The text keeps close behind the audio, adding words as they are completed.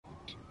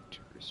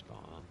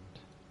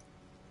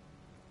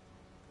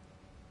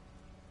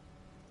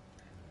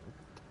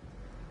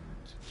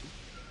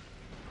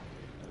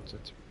That's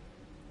it.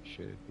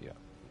 Should be up.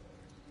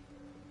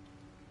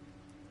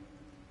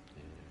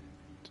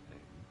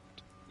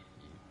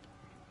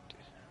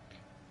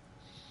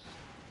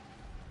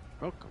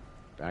 Welcome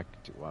back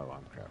to while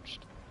I'm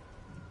crouched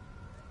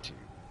to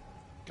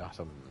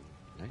Gotham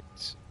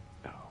Knights.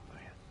 Oh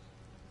man,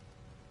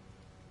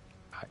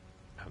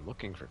 I'm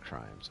looking for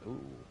crimes.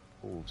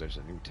 Ooh, there's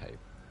a new type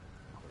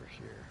over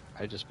here.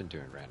 I've just been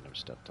doing random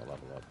stuff to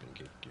level up and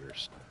get gear,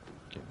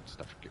 get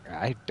stuff.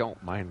 I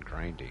don't mind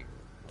grinding.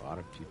 A lot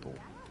of people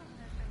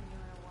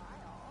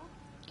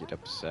get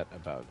upset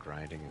about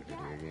grinding in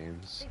video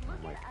games.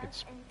 I'm like,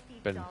 it's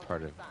been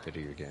part of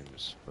video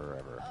games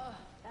forever.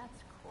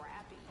 That's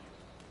crappy.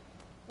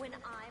 When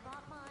I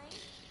bought mine,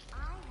 I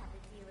had the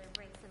dealer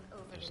bring some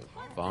over There's to a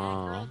test.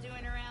 bomb. Girl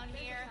doing around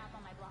here? Shop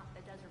on my block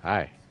that does Hi.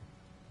 repairs.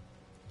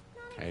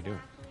 Not How you doing?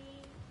 exactly.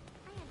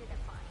 I ended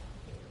up buying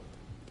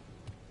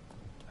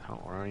two.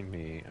 Don't mind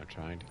me. I'm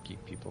trying to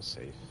keep people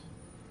safe.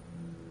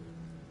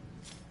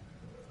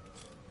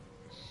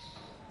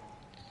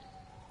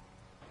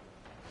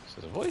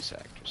 So the voice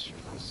actress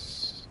for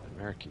this,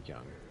 America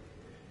Young,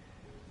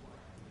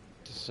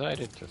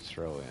 decided to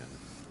throw in.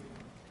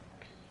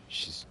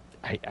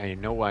 I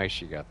know why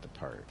she got the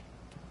part.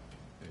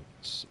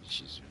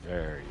 She's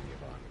very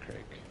Yvonne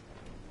Craig.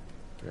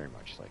 Very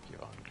much like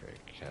Yvonne Craig.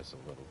 She has a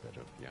little bit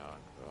of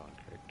Yvonne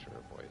Craig to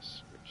her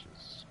voice, which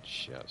is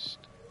just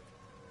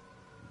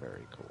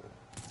very cool.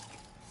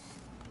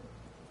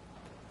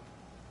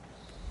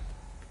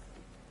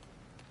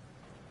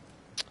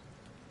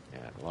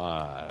 And a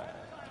lot of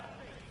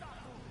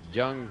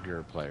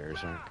younger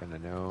players aren't going to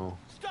know.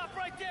 Stop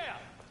right there!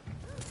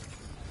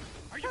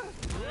 Are you?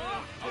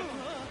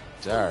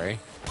 Sorry.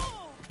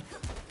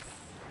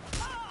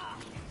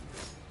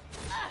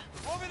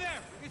 Over there!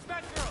 It's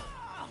Batgirl!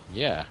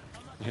 Yeah,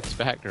 it's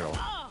Batgirl.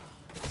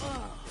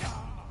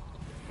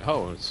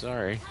 Oh,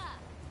 sorry.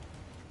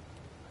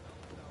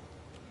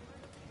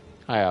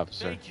 Hi,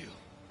 officer. Thank you.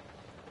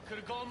 Could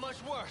have gone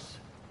much worse.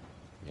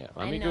 Yeah,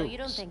 let I me know go. you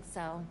don't think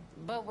so,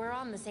 but we're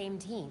on the same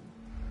team.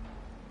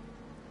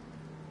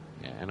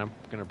 Yeah, and I'm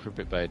gonna prove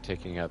it by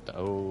taking out the.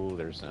 Oh,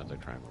 there's another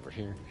crime over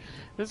here.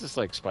 This is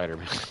like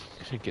Spider-Man.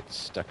 Gonna get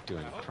stuck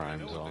doing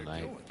crimes all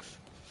night.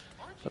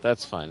 But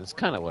that's fine. It's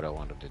kind of what I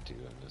wanted to do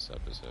in this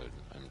episode.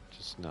 I'm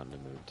just not in the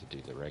mood to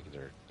do the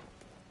regular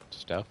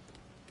stuff.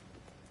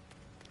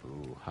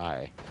 Ooh,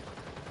 hi.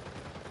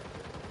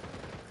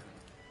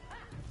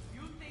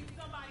 You think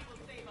somebody will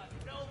save us?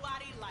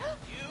 Nobody like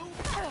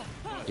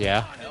you?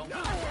 Yeah,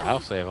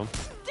 I'll save him.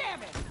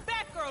 Damn it!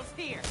 Batgirl's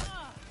here!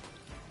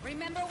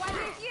 Remember why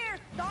you're here!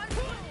 Don't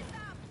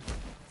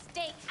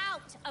stay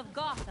out of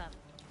Gotham!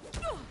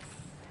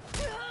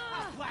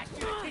 I'll blast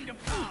you to Kingdom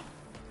Come!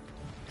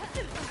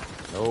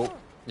 Nope.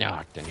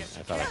 Nah, dang it.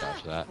 I thought I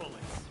dodged that.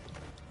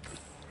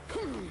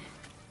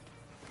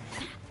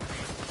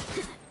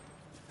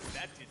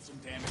 That did some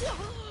damage.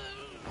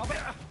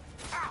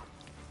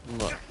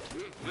 Look.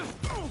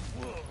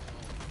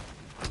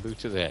 Boot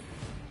to the head.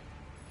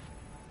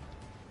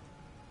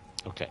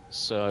 Okay,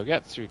 so I've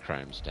got 3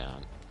 crimes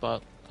down,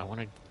 but I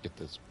want to get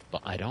this.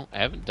 I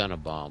haven't done a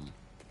bomb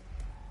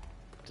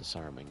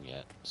disarming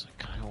yet, so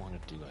I kind of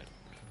want to do it.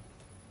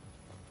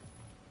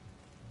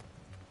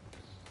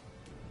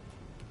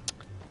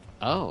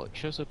 Oh, it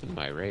shows up in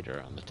my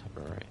radar on the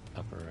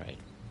upper right.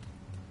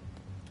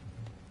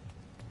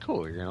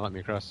 Cool, you're gonna let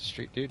me cross the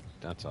street, dude?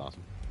 That's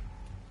awesome.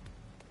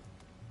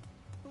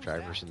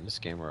 Drivers in this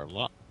game are a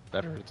lot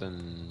better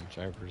than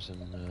drivers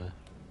in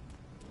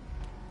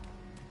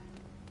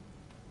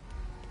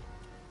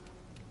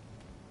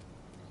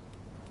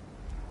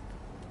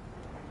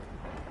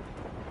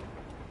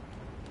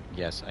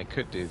Yes, I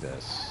could do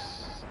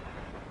this.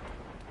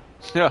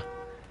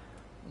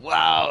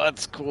 Wow,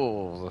 that's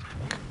cool.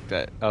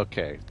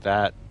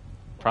 That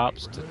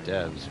props to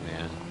devs,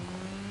 man.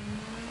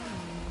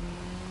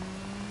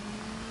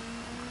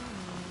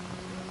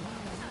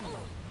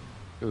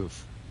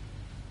 Oof.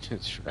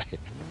 It's right in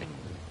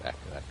the back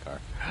of that car.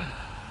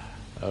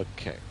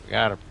 Okay, we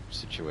got a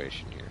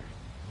situation here.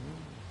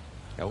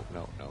 No.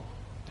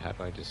 How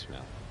do I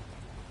dismount?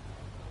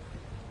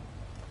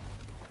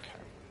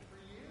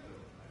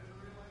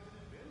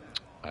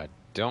 I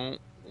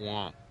don't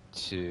want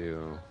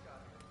to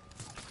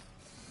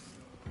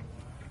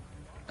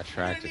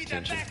attract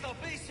attention.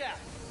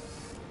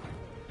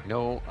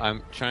 No,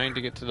 I'm trying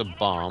to get to the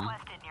bomb.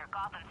 Near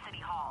Gotham City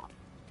Hall.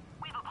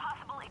 We have a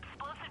possible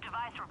explosive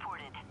device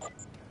reported.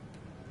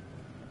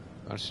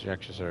 Most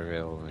objectives are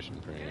available.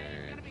 Mission for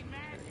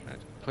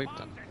complete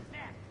them.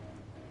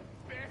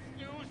 Best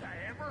news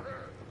I ever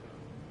heard.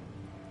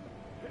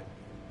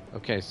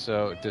 Okay,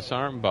 so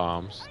disarm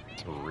bombs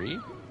 3.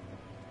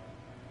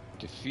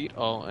 Defeat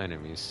all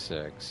enemies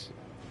 6.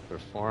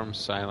 Perform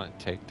silent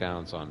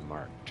takedowns on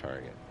marked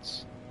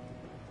targets.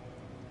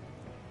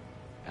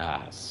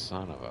 Ah,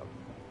 son of a...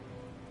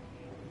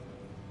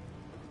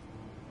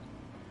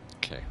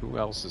 Okay, who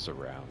else is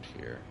around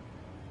here?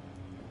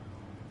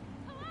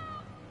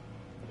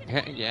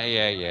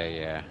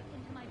 Yeah.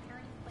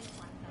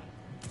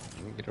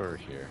 can get over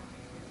here.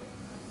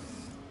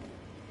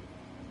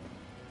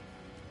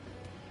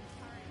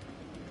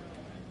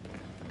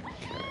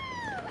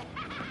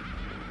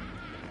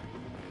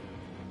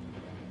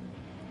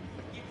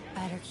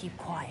 Better keep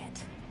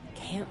quiet.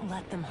 Can't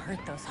let them hurt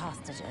those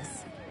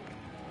hostages.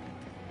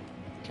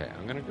 Okay,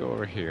 I'm gonna go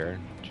over here,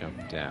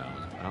 jump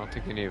down. I don't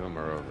think any of them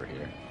are over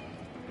here.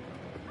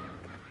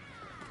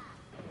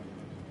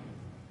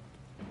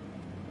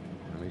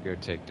 Let me go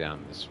take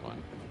down this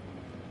one.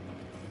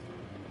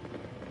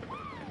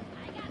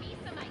 I got me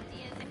some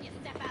ideas if you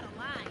step out of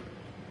line.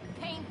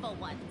 Painful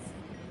ones.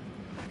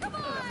 Come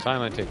on!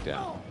 Finally take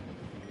down.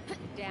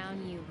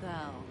 Down you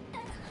go.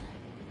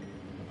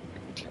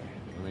 Okay,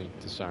 let me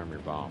disarm your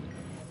bomb.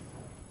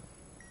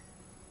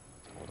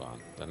 Hold on,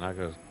 then I'll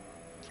go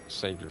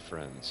save your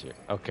friends here.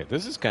 Okay,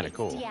 this is kind of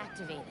cool.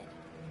 Deactivated.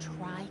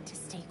 Try to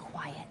stay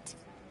quiet.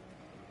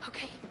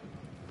 Okay,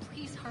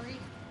 please hurry.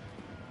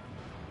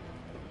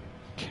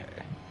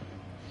 Okay.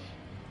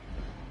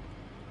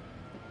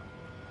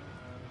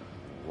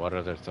 What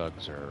other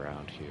thugs are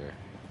around here?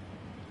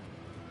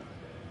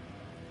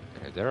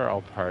 Okay, they're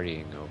all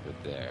partying over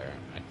there.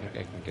 I think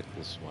I can get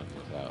this one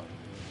without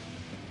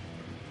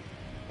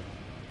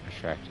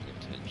attracting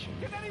attention.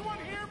 Can anyone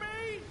hear me?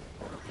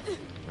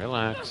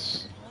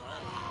 Relax.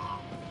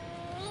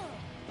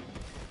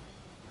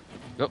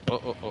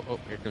 Oh,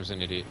 here comes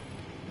an idiot.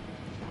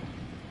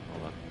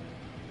 Hold on.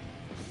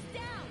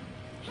 Down!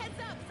 Heads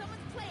up,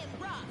 someone's playing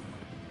rough.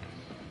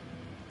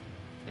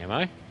 Am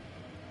I?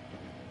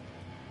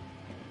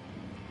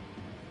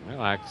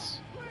 Relax.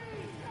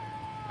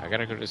 I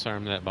gotta go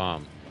disarm that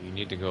bomb. You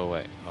need to go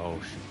away. Oh,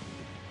 shoot.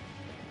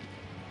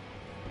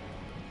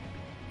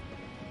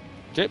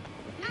 Chip,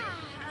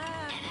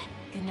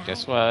 Good night.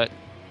 guess what?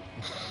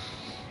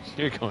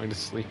 You're going to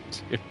sleep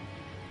too.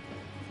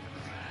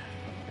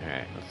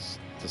 Alright, let's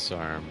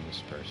disarm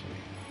this person.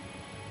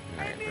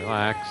 Alright,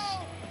 relax.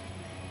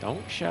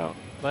 Don't shout,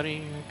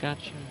 buddy. I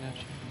got you, I got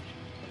you.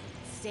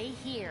 Stay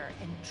here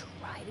and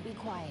try to be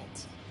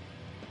quiet.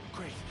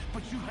 Great,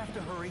 but you have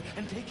to hurry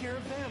and take care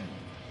of them.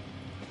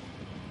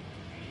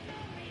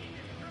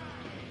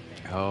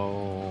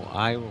 Oh,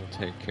 I will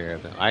take care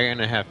of them. I'm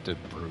gonna have to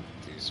brute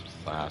these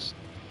last.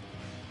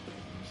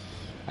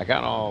 I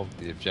got all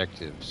the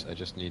objectives. I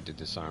just need to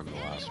disarm the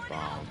last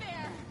bomb.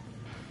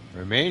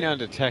 Remain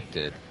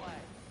undetected.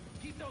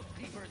 Keep those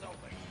peepers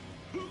open.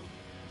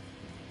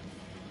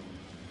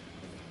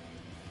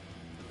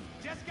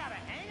 Just gotta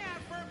hang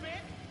out for a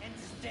bit and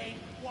stay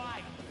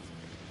quiet.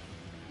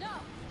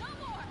 No, no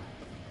more!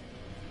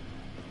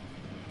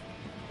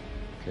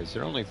 Okay, is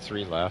there only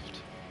 3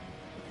 left?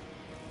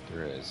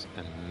 There is.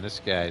 And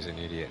this guy's an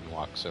idiot and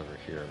walks over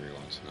here every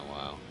once in a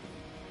while.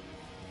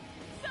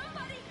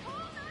 Somebody call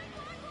 911!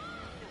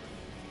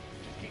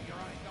 Just keep your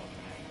eyes open.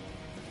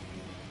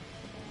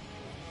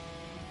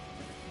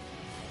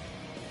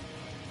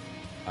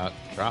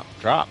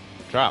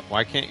 Drop.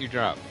 Why can't you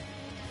drop?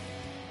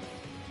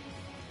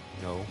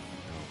 No.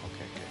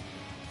 Okay, good.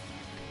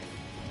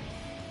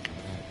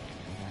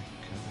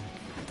 Come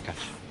back.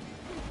 Gotcha.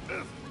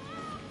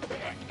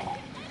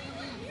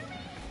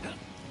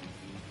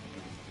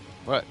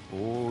 What?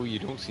 Oh, you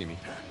don't see me.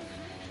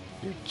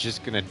 You're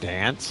just gonna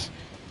dance?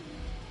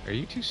 Are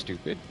you too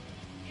stupid?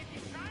 If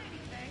you try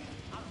anything,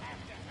 I'll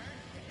have to hurt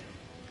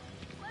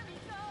you. Let me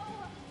go!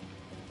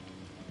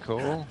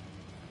 Cool.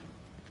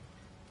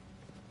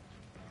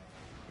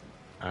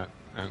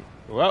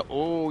 Well,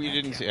 oh, you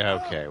didn't see.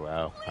 Okay,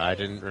 well, I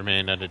didn't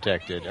remain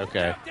undetected.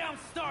 Okay. Countdown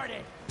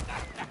started.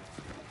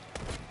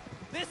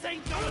 This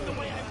ain't going the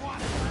way I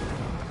want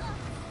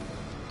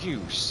it.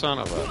 You son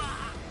of a.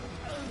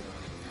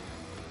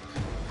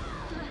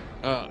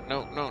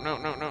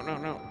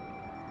 No.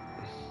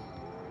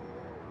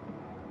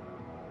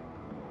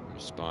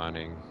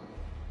 Responding.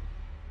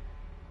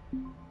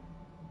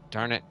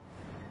 Darn it.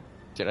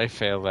 Did I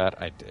fail that?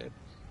 I did.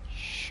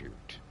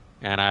 Shoot.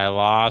 And I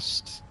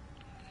lost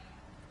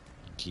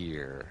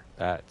gear.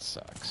 That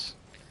sucks.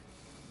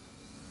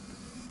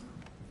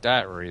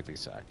 That really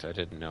sucked. I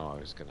didn't know I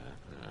was gonna.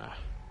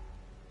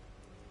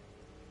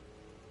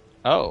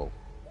 Oh.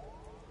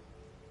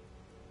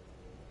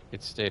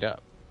 It stayed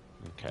up.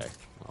 Okay.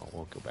 Well,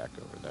 we'll go back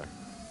over there.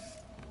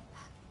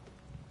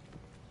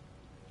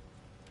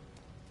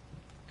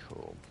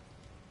 Cool.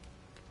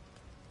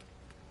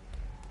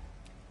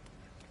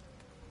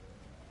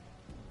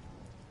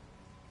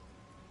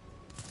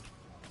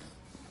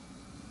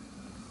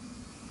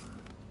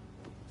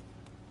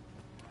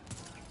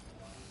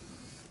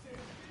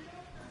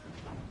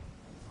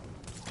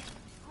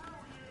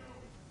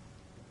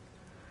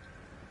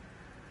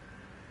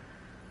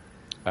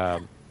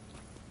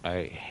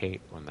 I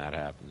hate when that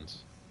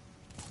happens.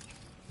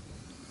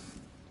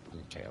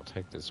 Okay, I'll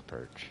take this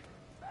perch.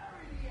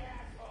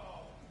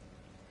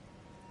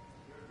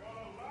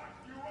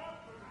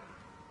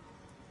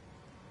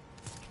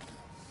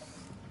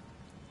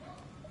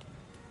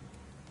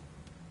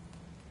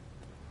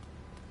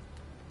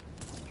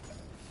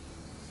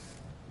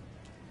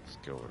 Let's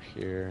go over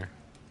here.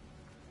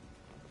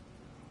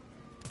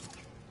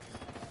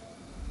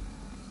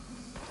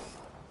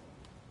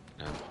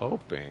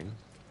 hoping.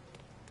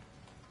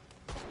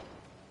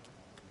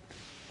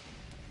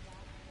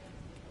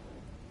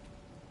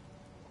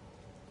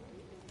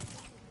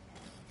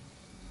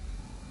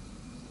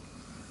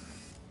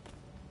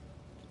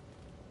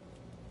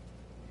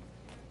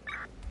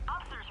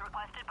 Officers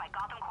requested by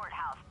Gotham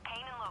Courthouse,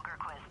 Payne and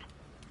Logerquist.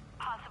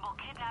 Possible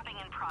kidnapping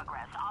in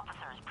progress.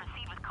 Officers,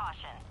 proceed with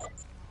caution.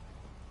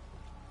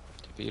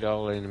 Defeat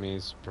all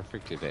enemies.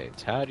 Perfect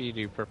evades. How do you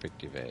do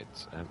perfect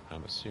evades?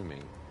 I'm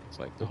assuming it's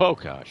like, oh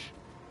gosh.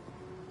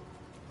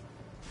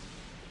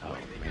 Oh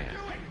man.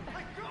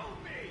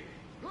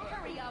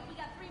 Hurry up, we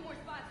got 3 more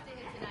spots to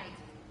hit tonight.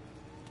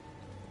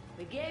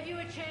 We gave you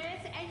a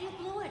chance and you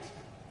blew it.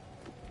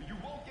 You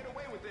won't get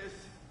away with this.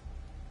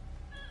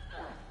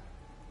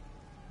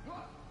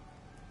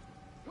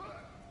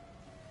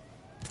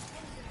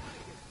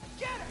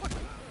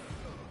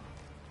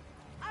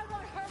 I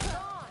want her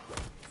gone.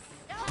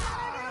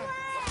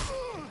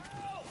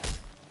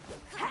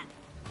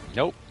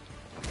 Nope.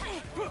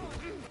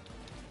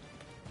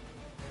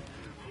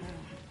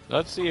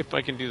 Let's see if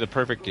I can do the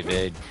perfect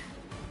evade.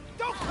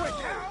 Don't quit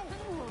now!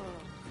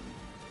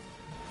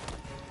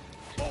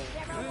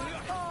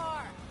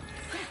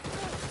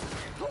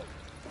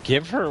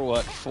 Give her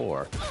what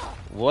for?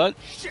 What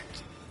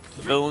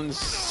villains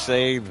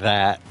say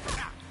that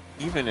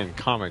even in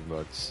comic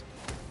books?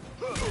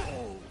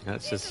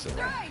 That's just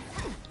silly.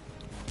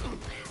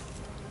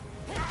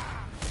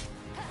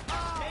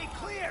 Stay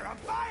clear, I'm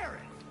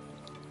firing!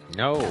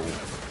 No.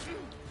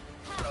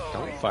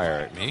 Don't fire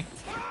at me.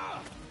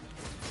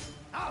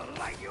 I'll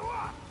light you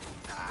up!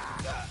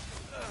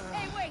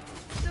 Hey, wait.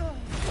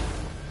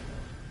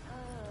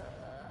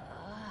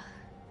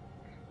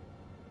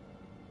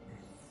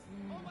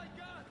 Oh my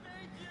god,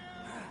 thank you!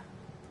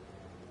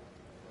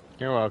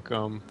 You're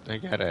welcome. I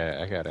got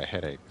a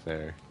headache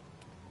there.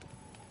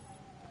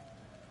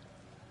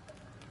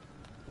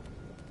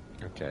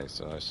 Okay,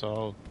 so I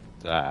saw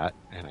that,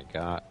 and I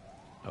got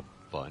a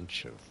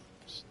bunch of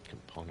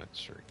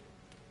components for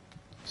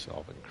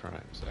solving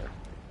crimes there.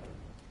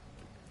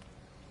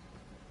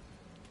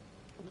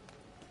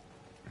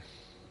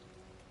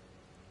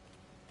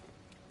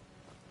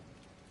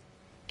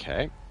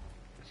 Okay.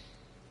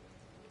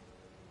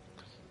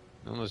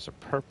 Then there's a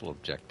purple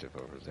objective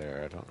over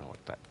there. I don't know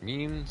what that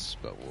means,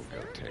 but we'll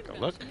go take a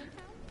look.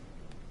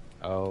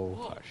 Oh,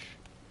 hush.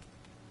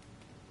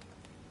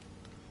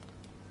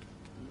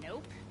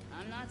 Nope,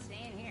 I'm not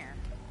staying here.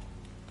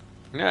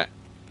 Nah.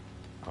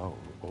 Oh,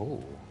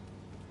 oh.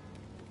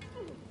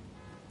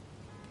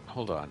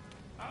 Hold on.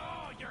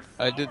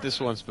 I did this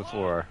once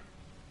before,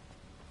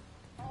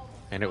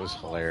 and it was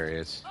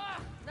hilarious.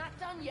 Not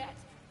done yet.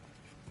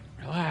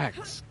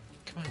 Relax.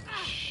 Come on.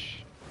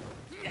 Shh.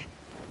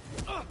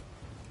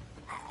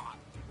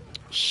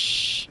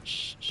 Shh,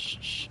 shh, shh,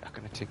 shh. I'm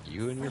gonna take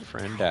you and your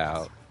friend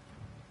out.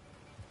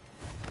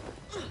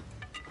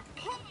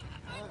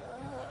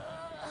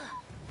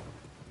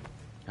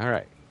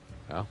 Alright.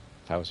 Well,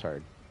 that was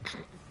hard.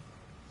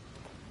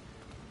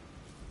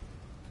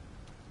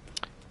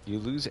 You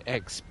lose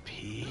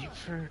XP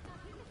for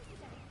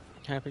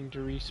having to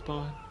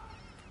respawn?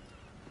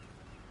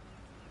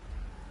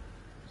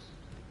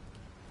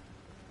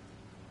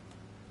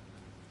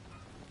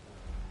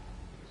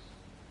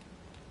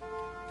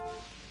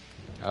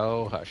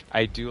 Oh, hush.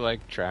 I do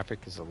like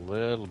traffic is a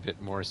little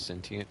bit more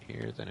sentient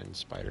here than in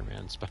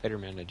Spider-Man.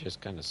 Spider-Man, I just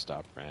kind of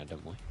stopped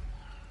randomly.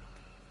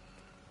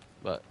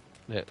 But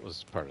it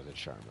was part of the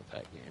charm of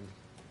that game.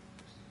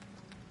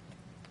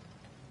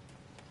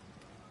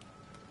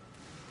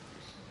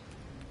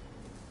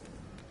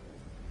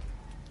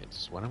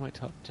 It's one of my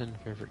top 10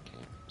 favorite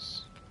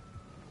games.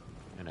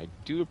 And I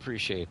do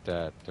appreciate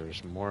that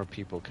there's more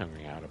people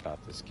coming out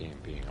about this game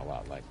being a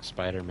lot like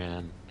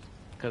Spider-Man,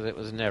 because it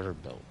was never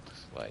built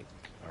like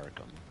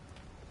Arkham.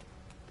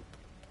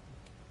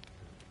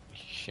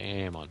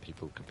 Shame on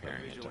people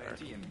comparing it to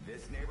Arkham. In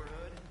this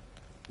neighborhood?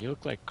 You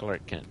look like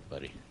Clark Kent,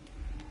 buddy.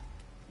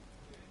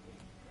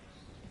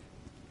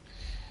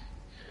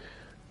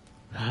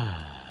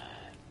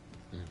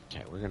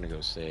 Okay, we're gonna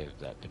go save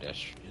that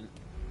pedestrian.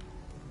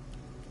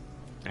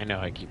 I know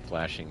I keep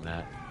flashing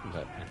that,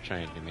 but I'm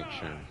trying to make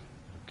sure.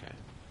 Okay.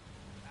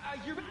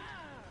 You're...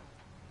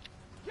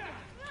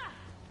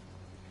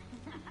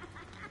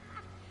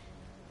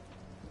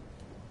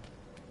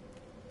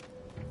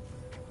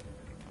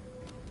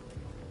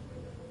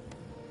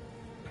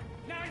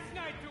 Nice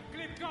night to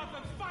clip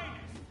Gotham's finest.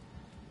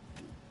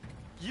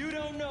 You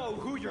don't know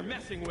who you're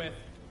messing with.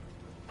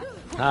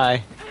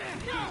 Hi.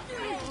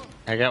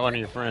 I got one of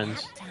your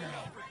friends.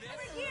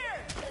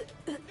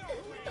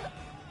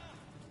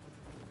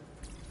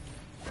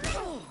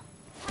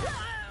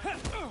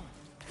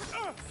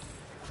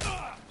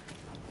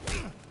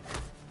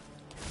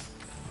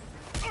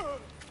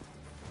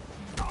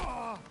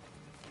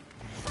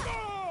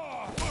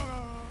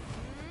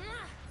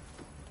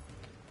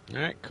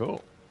 Alright,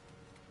 cool.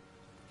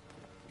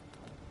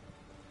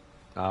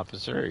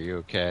 Officer, are you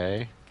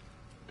okay?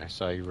 I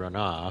saw you run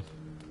off.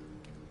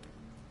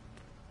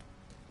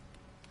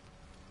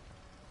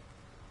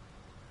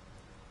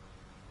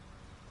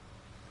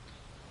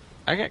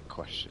 I got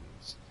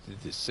questions.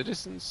 Did the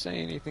citizens say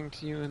anything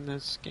to you in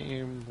this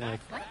game? Like,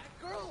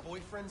 Girl,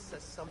 boyfriend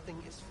says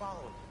something is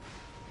following him.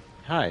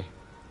 hi.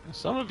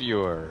 Some of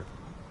you are.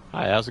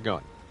 Hi, how's it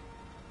going?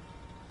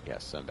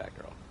 Yes, I'm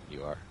Batgirl.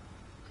 You are.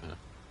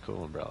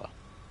 Cool umbrella.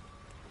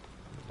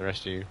 The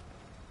rest of you,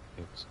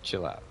 let's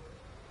chill out.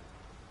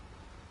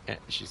 Yeah,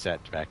 she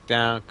sat back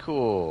down.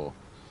 Cool.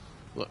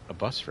 Look, a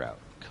bus route.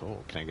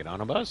 Cool. Can I get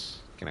on a bus?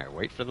 Can I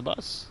wait for the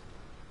bus?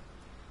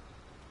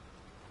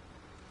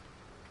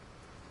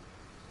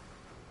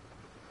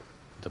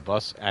 The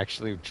bus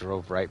actually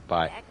drove right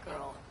by. That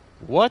girl.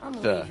 What I'm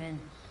the? leaving.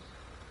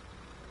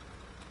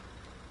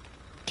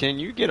 Can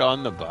you get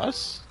on the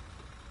bus?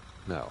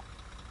 No.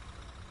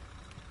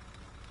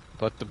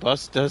 But the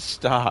bus does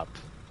stop.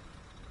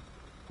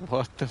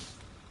 What the?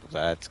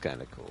 That's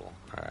kind of cool.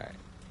 Alright.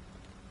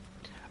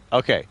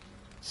 Okay.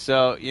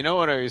 So, you know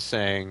what I was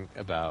saying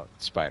about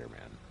Spider-Man?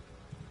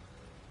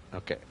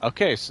 Okay.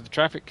 Okay, so the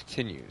traffic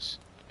continues.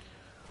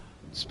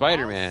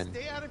 Spider-Man,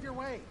 Stay out of your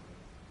way.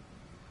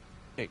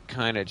 it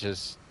kind of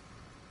just...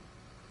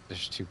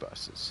 There's two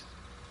buses.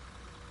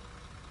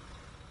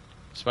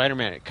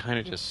 Spider-Man, it kind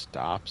of just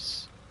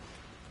stops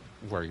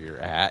where you're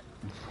at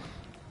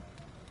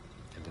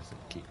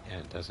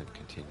and doesn't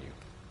continue.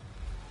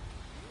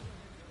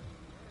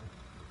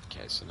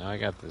 Okay, so now I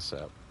got this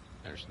up.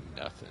 There's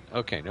nothing.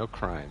 Okay, no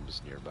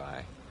crimes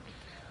nearby.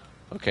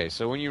 Okay,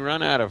 so when you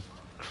run out of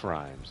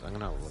crimes, I'm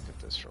gonna look at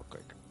this real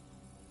quick.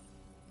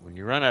 When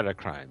you run out of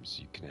crimes,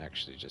 you can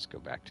actually just go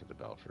back to the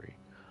Belfry.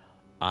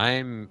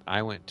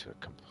 I went to a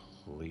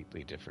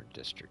completely different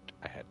district.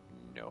 I had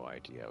no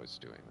idea I was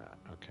doing that.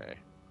 Okay.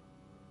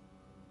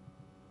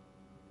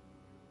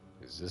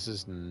 Because this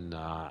is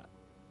not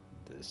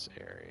this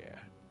area.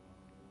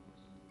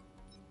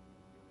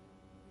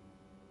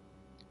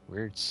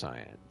 Weird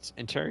science.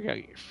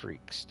 Interrogate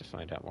freaks to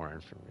find out more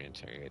information.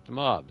 Interrogate the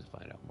mob to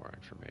find out more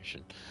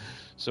information.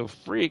 So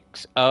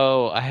freaks.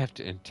 Oh, I have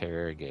to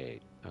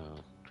interrogate. Oh,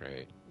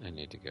 great. I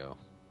need to go.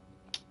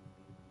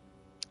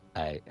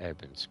 I've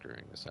been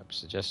screwing this up.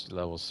 Suggested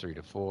levels 3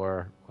 to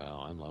 4.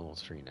 Well, I'm level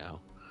 3 now.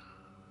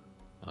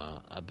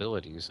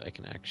 Abilities. I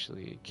can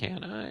actually...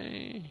 Can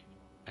I?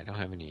 I don't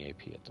have any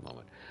AP at the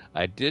moment.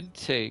 I did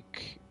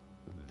take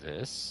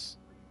this,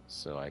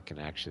 so I can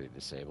actually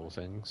disable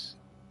things.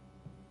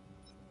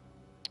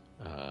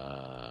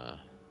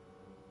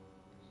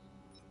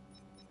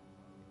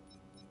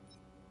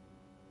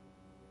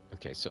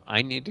 Okay, so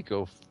I need to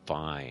go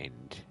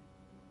find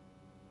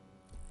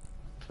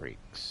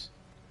freaks.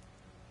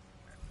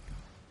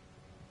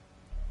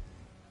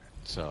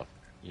 So,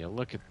 you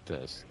look at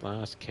this.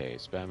 Last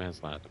case.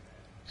 Batman's last.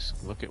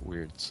 Look at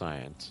weird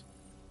science.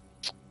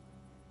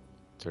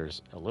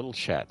 There's a little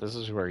chat. This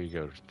is where you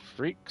go to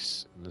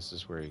freaks, and this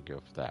is where you go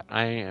for that.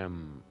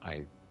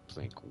 I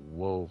think,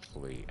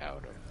 woefully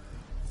out of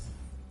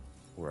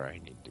where I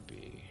need to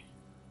be.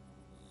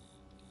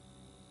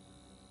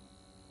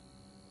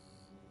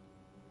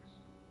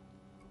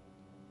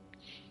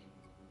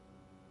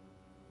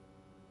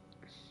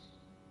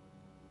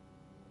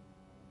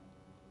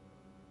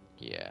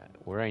 Yeah,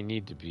 where I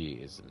need to be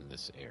is in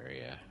this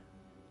area.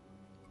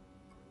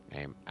 I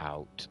am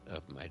out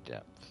of my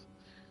depth.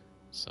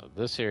 So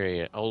this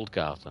area, Old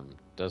Gotham,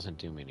 doesn't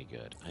do me any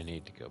good. I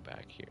need to go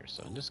back here.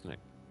 So I'm just going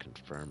to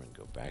confirm and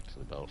go back to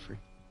the Belfry.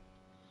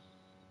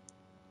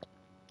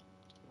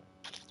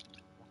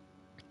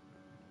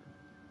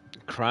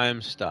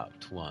 Crime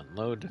stopped. 1.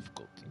 Low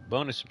difficulty.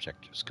 Bonus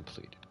objectives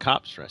completed.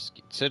 Cops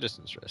rescued.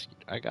 Citizens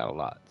rescued. I got a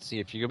lot. See,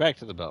 if you go back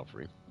to the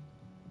Belfry,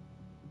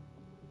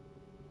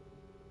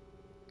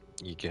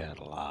 you get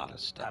a lot of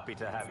stuff. Happy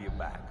to have you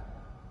back.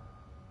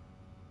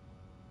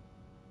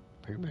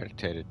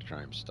 Premeditated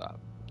crime stop.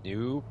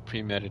 New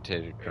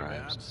premeditated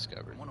crimes Babs,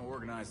 discovered. I want to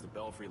organize the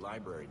Belfry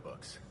Library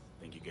books.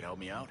 Think you could help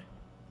me out?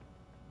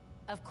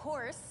 Of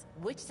course.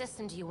 Which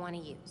system do you want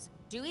to use?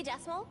 Dewey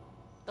Decimal?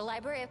 The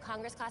Library of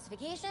Congress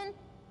classification?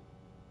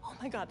 Oh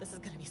my god, this is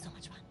gonna be so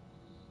much fun.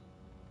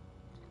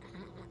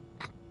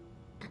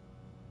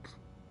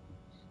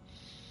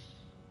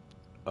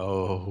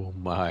 Oh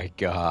my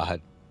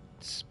god.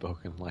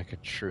 Spoken like a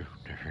true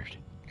nerd.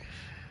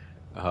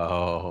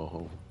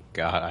 Oh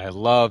god, I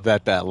love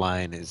that that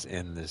line is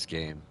in this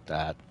game.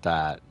 That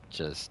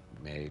just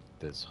made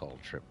this whole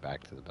trip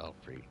back to the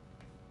Belfry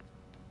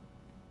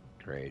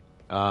great.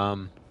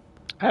 I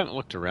haven't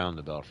looked around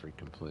the Belfry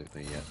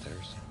completely yet.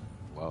 There's...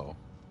 Whoa.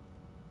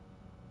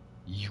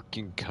 You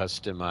can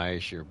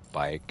customize your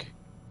bike.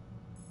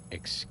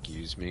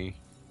 Excuse me?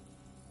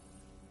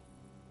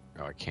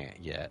 Oh, I can't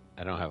yet.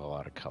 I don't have a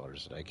lot of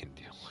colors that I can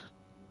deal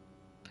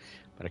with.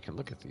 But I can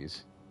look at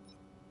these.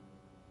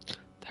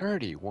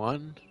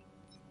 31?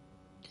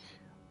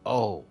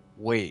 Oh,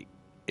 wait.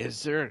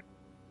 Is there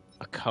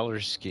a color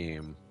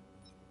scheme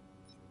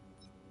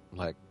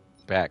like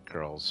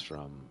Batgirl's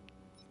from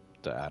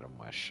the Adam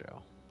West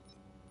show?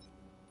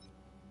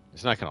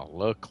 It's not going to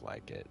look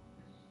like it.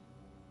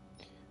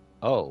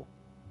 Oh,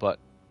 but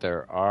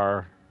there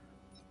are...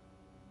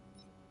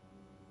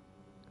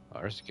 Oh,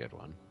 there's a good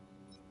one.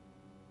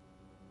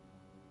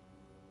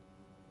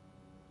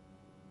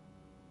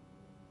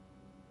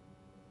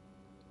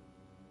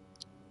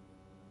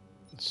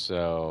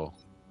 So,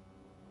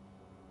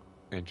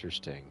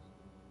 interesting.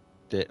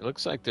 It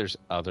looks like there's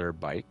other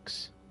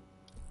bikes.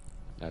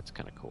 That's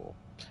kind of cool.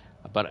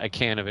 But I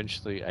can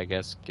eventually, I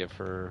guess, give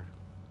her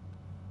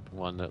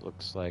one that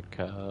looks like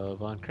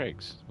Von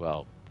Craig's.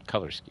 Well,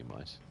 color scheme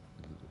wise.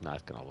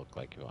 Not going to look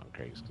like Yvonne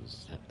Craig's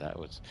because that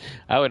was.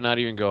 I would not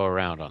even go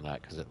around on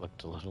that because it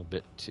looked a little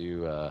bit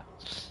too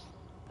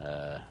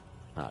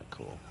not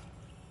cool.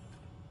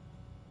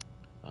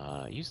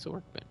 Use the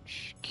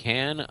workbench.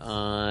 Can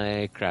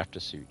I craft a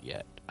suit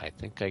yet? I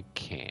think I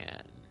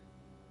can.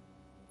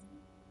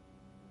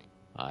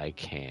 I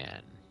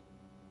can.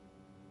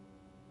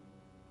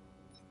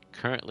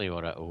 Currently,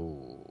 what I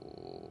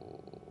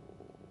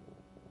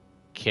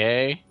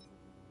okay.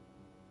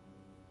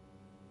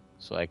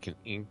 So I can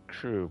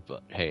improve,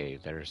 but hey,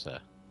 there's the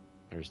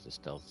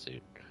stealth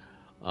suit.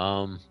 Okay,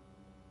 I'm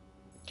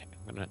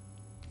gonna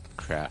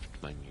craft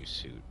my new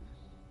suit.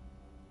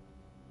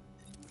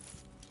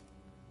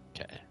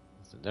 Okay,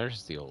 so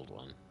there's the old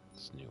one.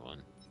 This new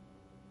one.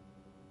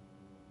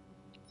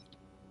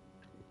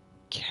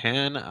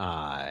 Can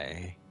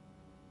I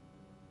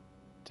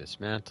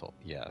dismantle?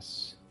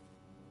 Yes.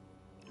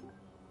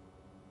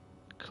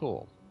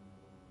 Cool.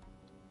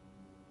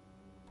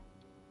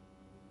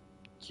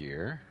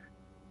 Gear.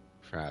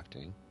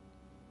 Crafting.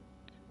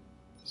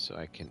 So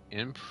I can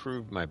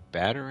improve my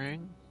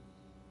batarang.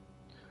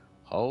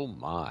 Oh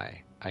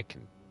my. I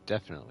can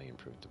definitely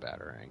improve the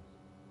batarang.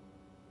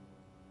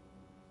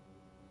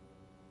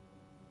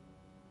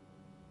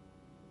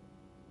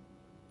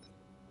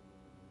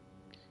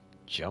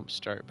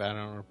 Jumpstart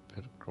battle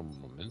critical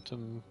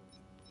momentum.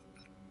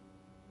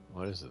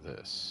 What is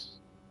this?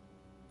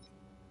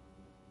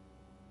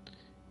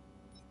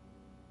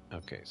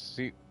 Okay,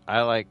 see,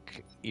 I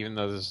like, even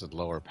though this is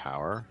lower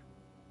power,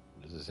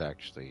 this is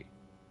actually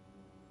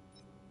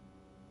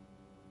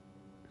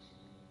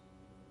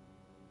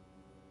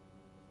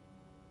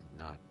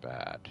not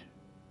bad.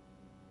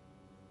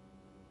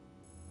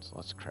 So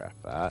let's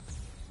craft that.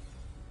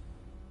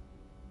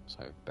 So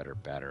I have better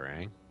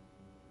batarang.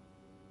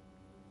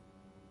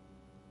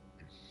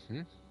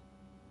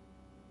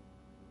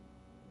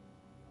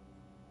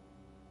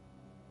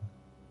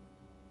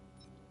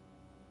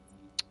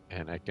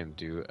 And I can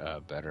do a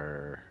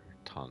better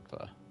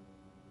tonfa.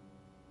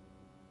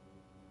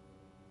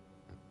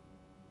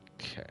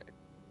 Okay.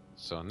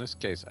 So in this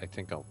case, I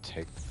think I'll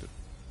take the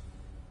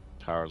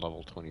power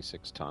level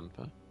 26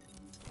 tonfa.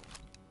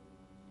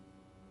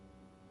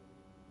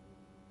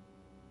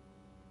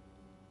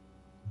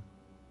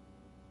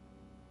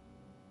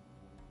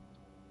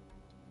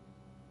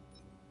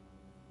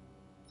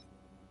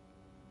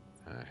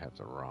 I have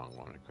the wrong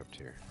one equipped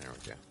here. There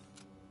we go.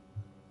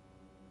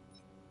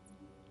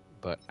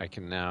 But I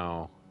can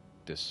now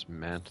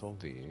dismantle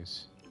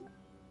these.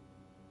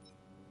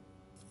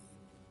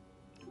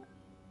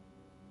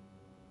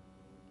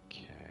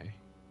 Okay.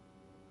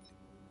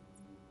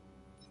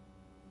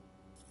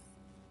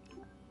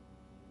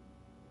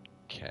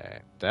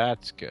 Okay,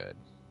 that's good.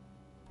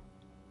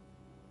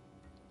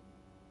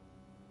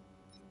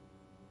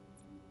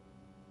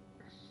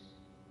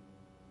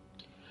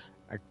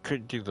 I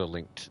could do the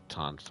linked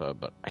tonfa,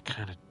 but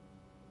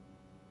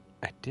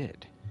I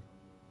did.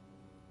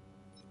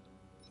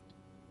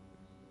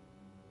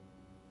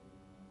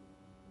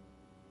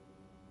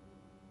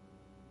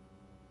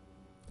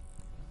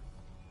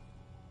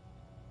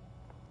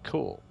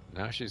 Cool.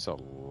 Now she's a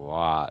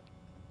lot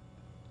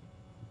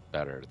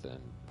better than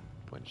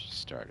when she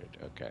started.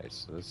 Okay,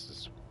 so this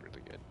is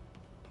really good.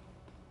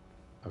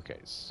 Okay,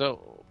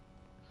 so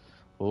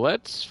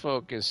let's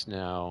focus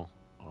now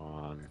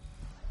on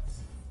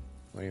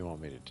what do you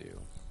want me to do?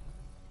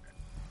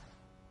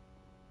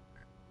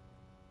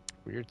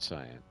 Weird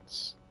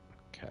science.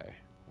 Okay,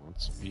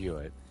 let's view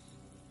it.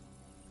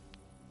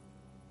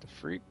 The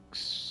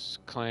freaks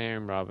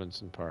claim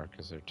Robinson Park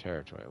as their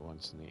territory.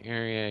 Once in the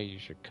area,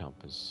 use your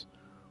compass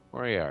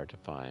or AR to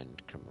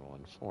find criminal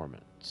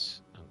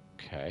informants.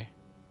 Okay.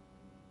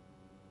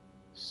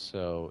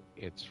 So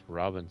it's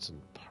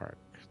Robinson Park.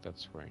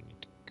 That's where I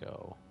need to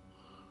go.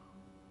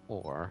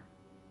 Or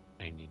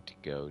I need to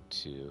go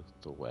to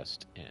the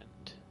West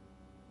End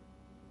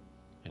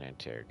and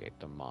interrogate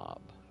the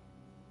mob.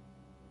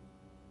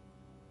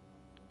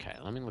 Okay,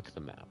 let me look at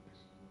the map.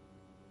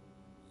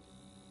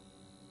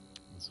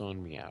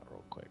 Zone me out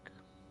real quick.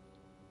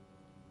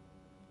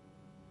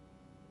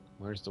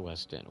 Where's the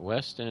West End?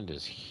 West End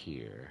is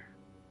here.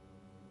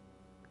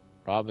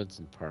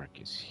 Robinson Park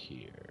is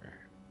here.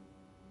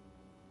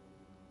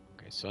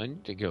 Okay, so I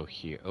need to go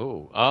here.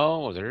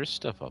 Oh, there is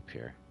stuff up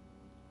here.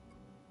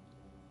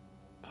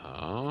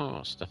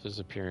 Oh, stuff is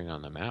appearing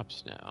on the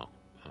maps now.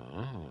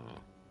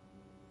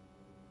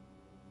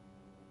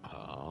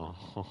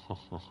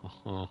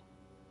 Oh.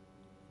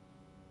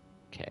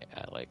 Okay,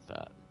 I like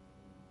that.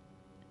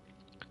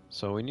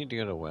 So we need to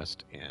go to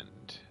West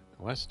End.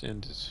 West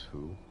End is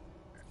who?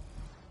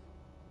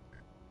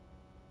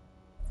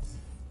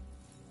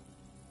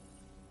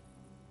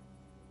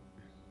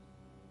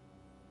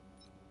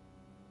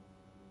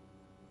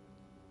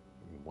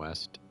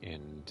 west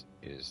end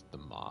is the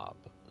mob.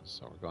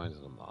 So we're going to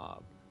the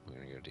mob. We're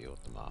going to go deal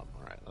with the mob.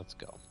 Alright, let's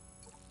go.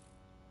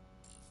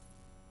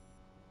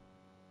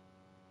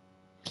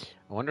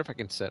 I wonder if I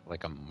can set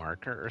like a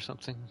marker or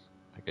something,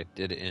 like I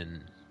did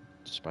in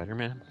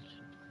Spider-Man.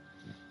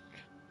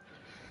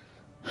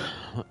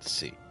 Let's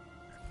see.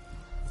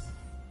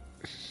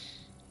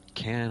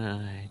 Can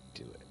I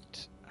do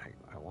it?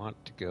 I want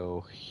to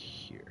go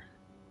here.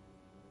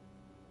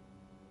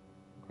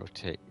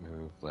 Rotate,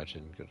 move,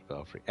 legend, go to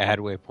Belfry. Add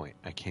waypoint.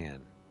 I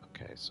can.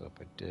 Okay, so if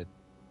I did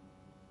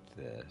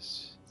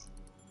this.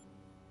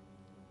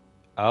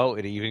 Oh,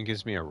 it even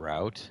gives me a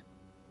route.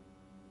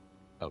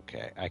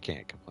 Okay, I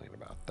can't complain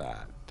about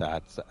that.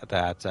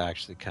 That's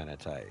actually kind of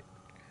tight.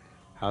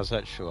 How's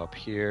that show up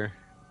here?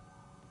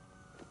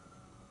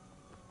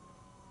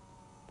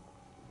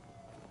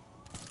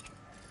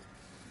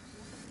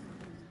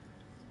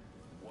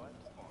 What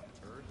on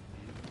earth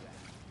is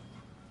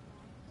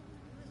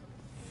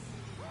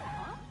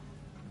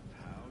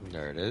that?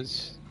 There it is.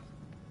 Is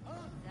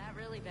that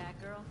really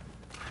Batgirl?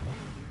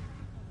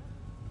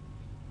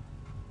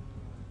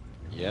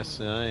 Yes,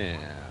 I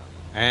am.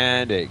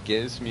 And it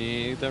gives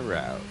me the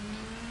route.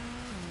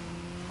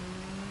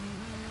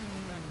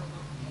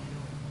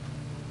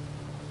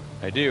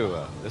 I do.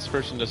 This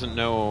person doesn't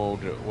know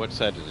what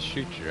side of the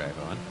street you drive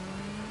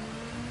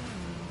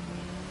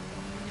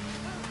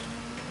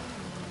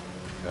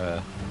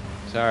on.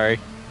 Sorry.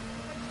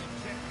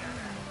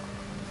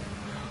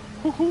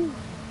 Woohoo!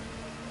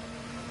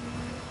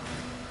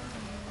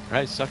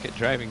 I suck at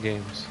driving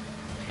games,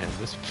 and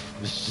this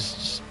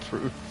just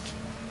proved.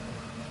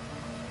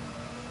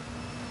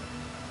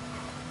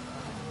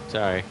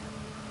 Sorry.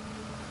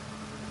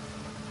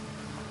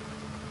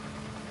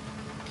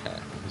 Okay,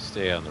 let me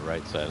stay on the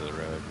right side of the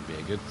road and be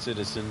a good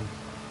citizen.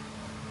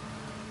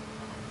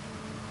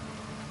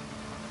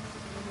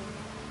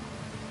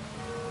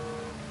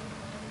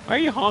 Why are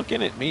you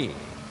honking at me?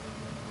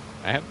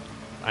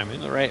 I'm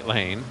in the right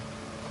lane.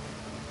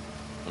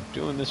 I'm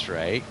doing this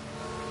right.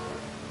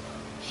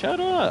 Shut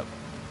up.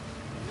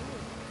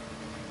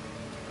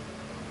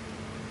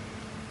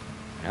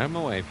 Out of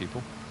my way,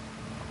 people.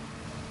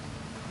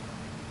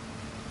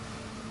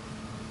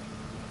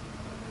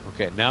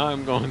 Okay, now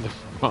I'm going the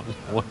wrong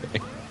way.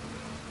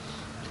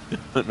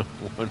 On a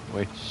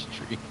one-way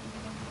street.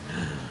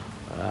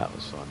 Well, that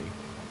was funny.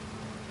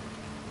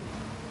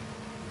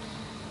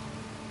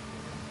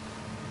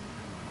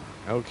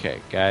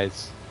 Okay,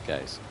 guys.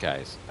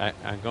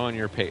 I'm going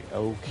your pace.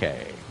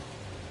 Okay.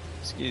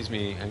 Excuse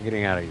me, I'm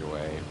getting out of your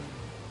way.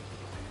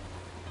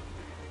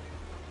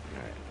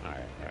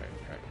 Alright.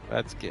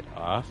 Let's get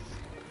off.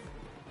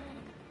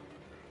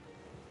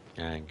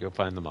 And go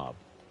find the mob.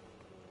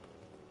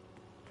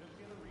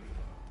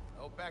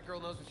 Oh,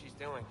 Batgirl knows what she's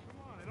doing.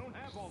 Come on, I don't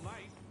have all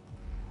night.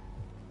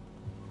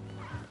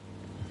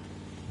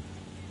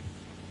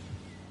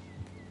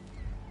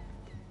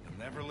 You'll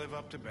never live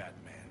up to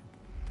Batman.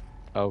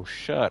 Oh,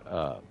 shut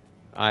up.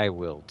 I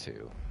will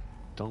too.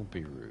 Don't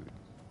be rude.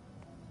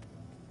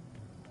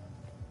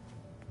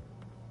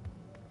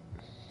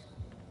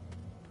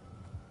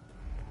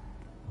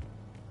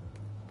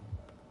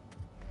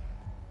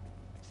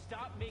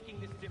 Stop making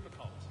this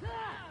difficult.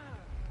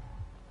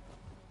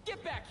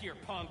 Get back here,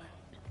 punk!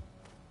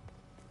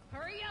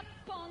 Hurry up,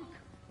 punk!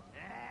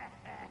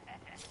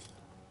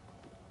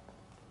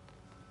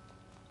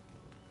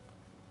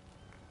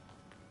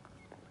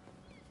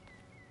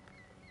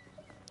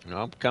 No,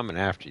 I'm coming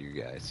after you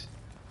guys.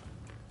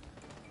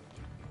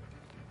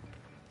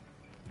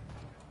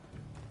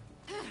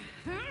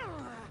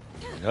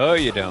 No,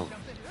 you don't.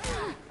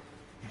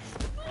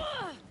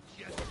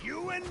 Just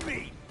you and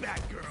me,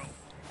 Batgirl.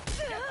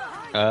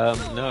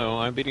 No,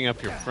 I'm beating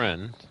up your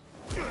friend.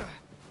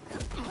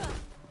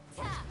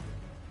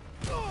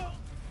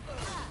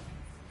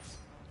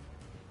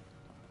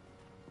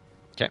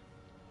 Okay.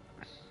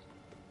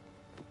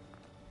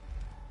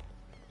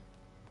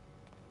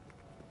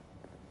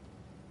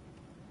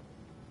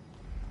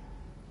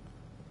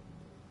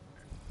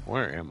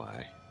 Where am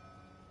I?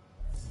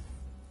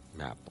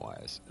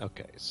 Map-wise.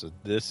 Okay, so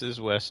this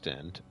is West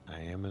End. I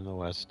am in the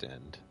West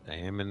End. I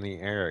am in the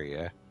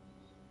area.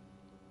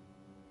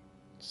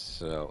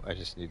 So I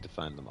just need to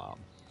find the mob.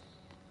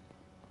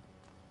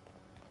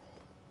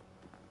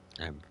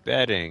 I'm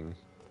betting...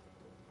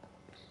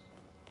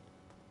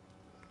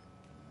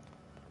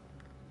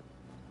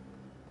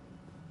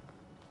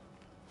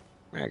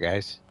 Alright,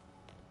 guys.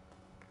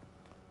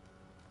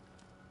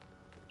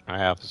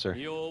 Hi, officer.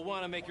 You'll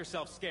want to make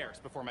yourself scarce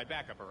before my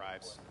backup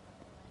arrives.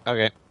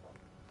 Okay.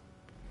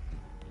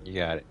 You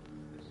got it.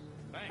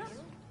 Thanks.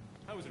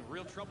 I was in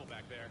real trouble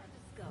back there.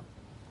 Let's go.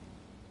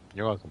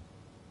 You're welcome.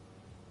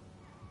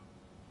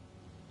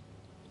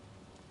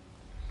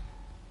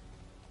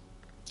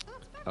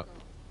 Oh.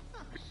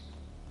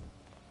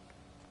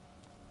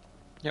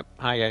 Yep.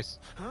 Hi, guys.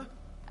 Huh?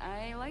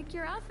 I like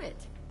your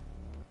outfit.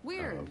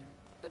 Weird,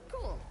 but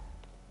cool.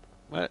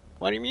 What?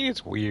 What do you mean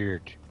it's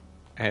weird?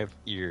 I have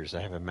ears.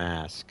 I have a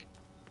mask.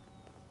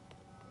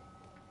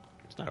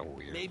 It's not a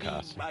weird Maybe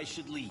costume. I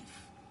should leave.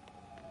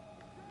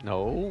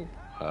 No.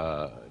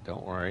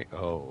 Don't worry.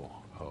 Oh,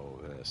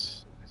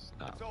 this is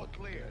not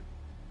looking good.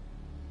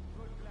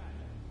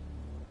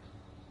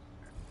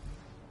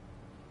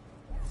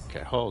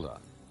 Okay, hold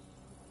on.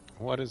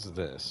 What is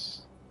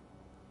this?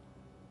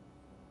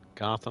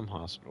 Gotham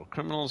Hospital.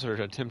 Criminals are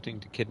attempting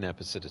to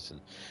kidnap a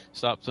citizen.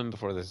 Stop them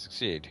before they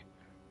succeed.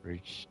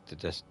 Reach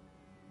the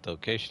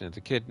location of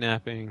the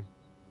kidnapping.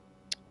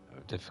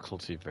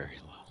 Difficulty very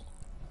low.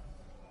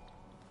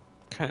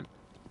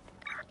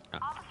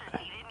 Officers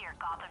needed near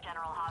Gotham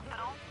General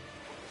Hospital.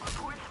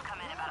 Reports have come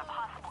in about a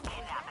possible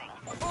kidnapping.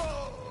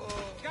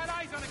 Got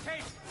eyes on the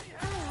case.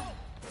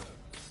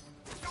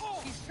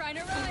 She's trying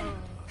to run.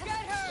 Get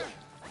her!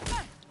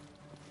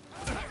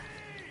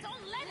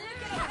 Don't let her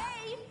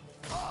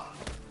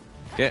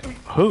get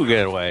away!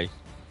 Get away?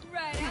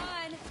 Right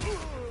on.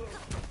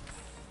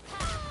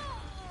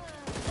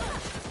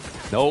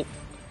 Nope.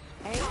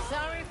 Ain't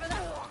sorry for that.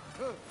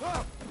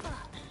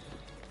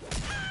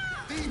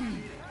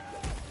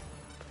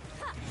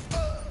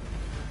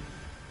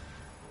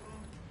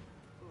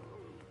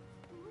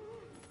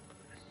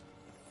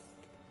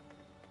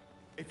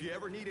 If you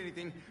ever need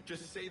anything,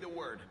 just say the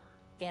word.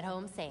 Get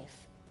home safe.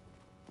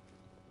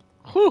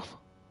 Whew. Time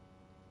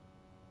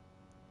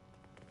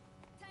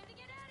to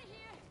get out of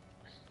here.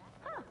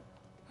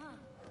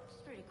 It's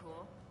pretty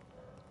cool.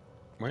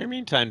 What do you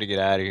mean time to get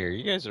out of here?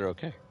 You guys are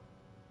okay.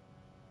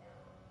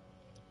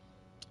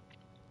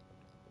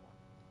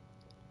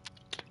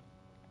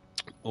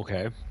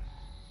 Okay.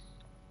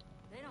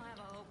 They don't have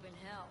a hope in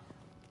hell.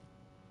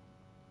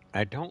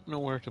 I don't know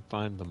where to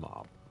find the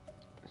mob.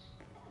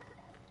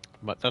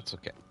 But that's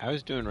okay. I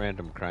was doing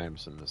random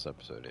crimes in this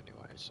episode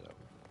anyway, so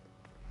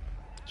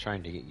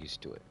trying to get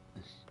used to it.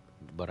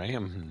 But I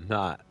am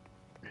not.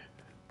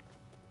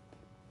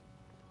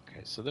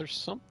 Okay, so there's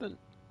something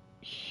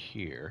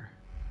here.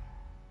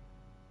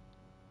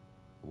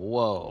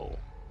 Whoa.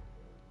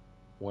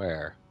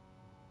 Where?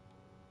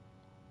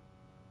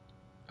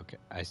 Okay,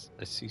 I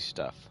see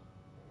stuff.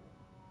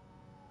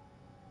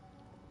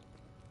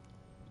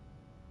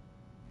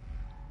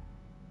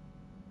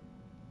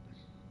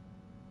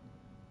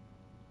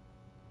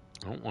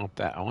 I don't want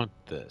that. I want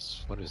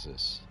this. What is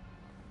this?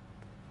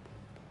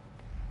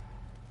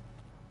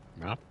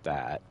 Not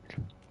that.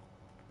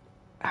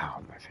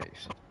 Ow, my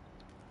face.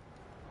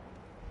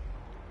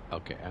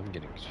 Okay, I'm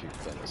getting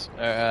confused by this.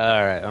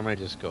 Alright, I'm gonna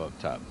just go up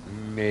top.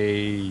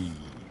 Maybe.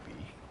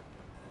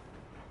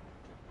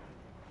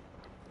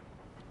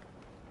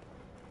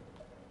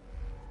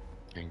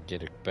 And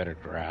get a better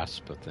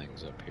grasp of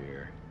things up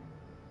here.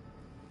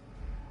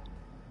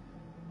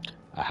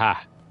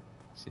 Aha!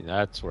 See,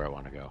 that's where I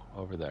want to go.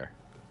 Over there.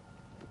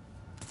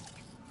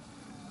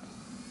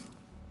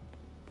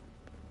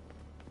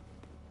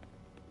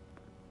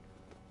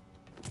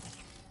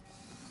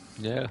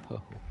 No.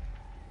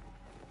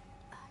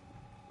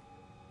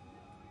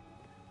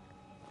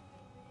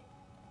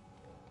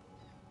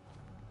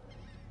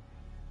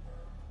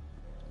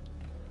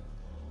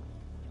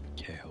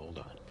 Okay, hold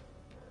on.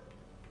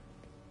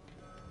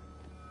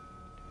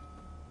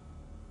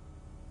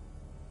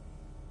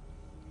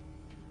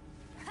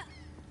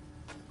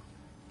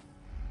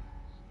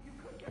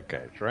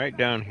 Okay, it's right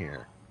down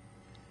here.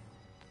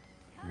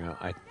 Now,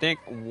 I think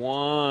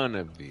one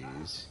of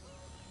these.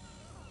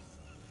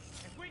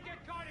 If we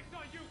get caught, it's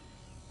on you.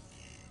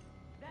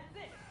 That's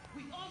it.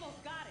 We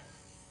almost got it.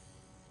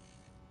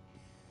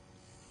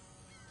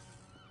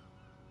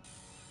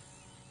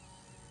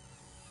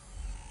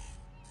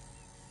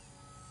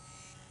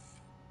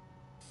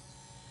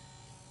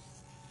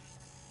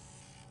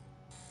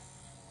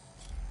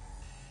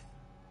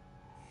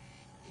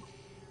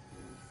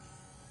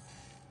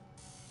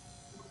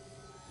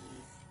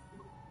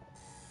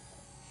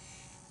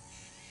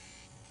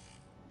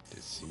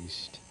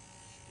 Deceased.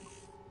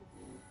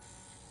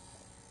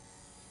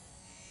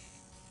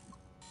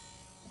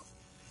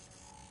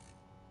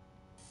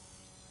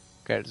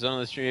 Okay, it's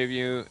only 3 of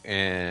you,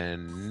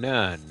 and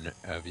none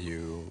of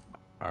you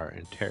are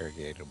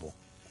interrogatable.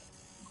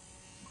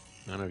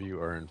 None of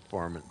you are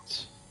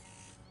informants.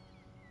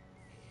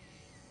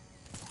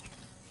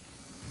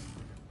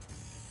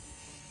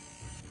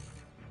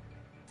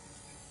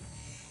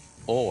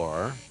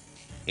 Or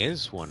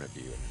is one of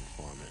you an informant?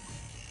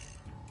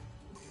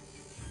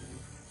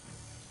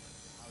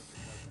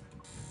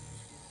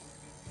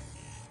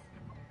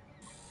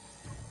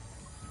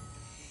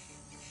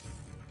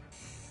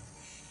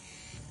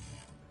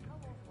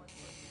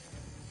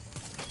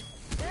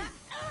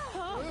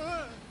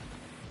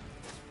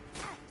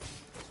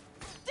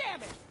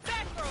 Damn it!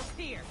 That girl's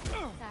here.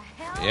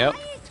 The hell? Yep. I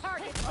ain't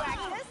target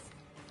practice.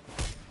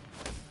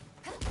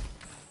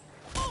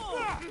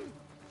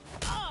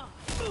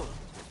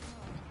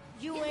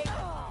 You ain't.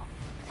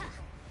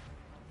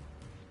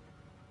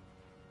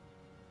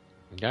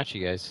 Got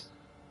you guys.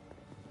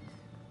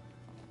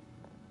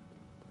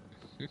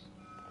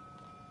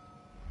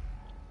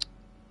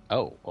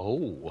 Oh,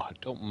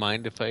 don't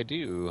mind if I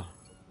do.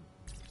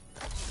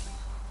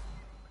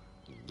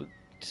 Loot.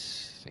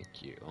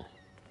 Thank you.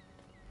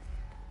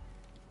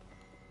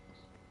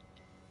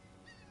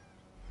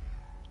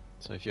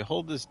 So if you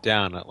hold this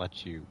down, it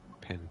lets you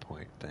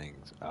pinpoint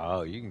things.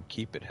 Oh, you can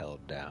keep it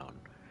held down.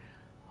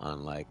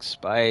 Unlike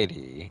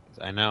Spidey,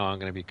 I know I'm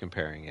going to be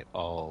comparing it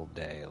all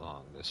day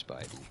long to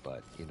Spidey,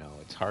 but, you know,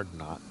 it's hard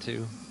not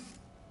to.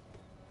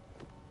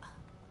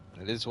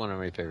 It is one of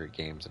my favorite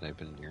games, and I've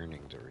been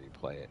yearning to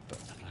replay it, but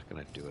I'm not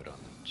going to do it on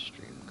the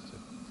stream, because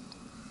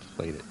I've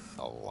played it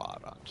a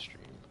lot on stream.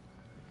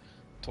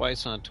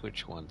 Twice on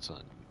Twitch, once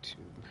on YouTube.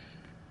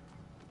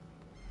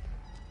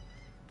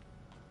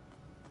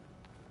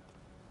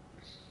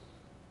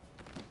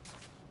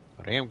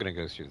 But I am going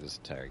to go through this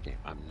entire game.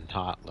 I'm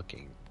not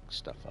looking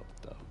stuff up,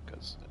 though,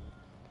 because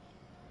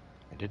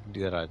I didn't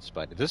do that on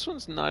Spider. This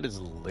one's not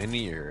as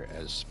linear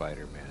as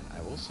Spider-Man.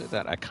 I will say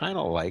that. I kind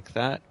of like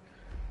that,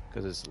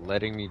 because it's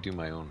letting me do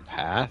my own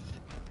path.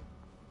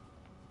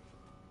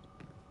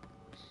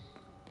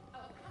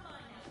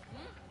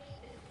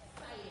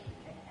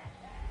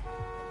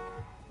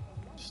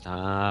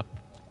 Stop.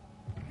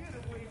 Get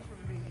away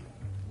from me.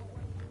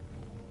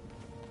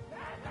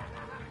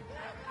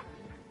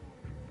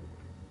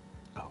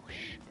 Oh,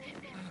 shh.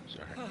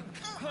 Sorry.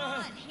 Come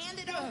on, hand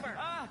it over.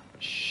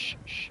 Shh.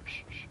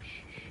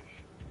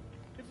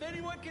 If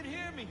anyone can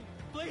hear me,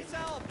 please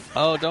help.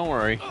 Oh, don't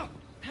worry.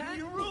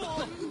 You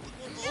rule.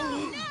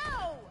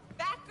 No!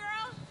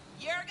 Batgirl,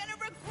 you're gonna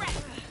regret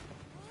it.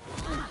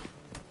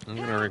 I'm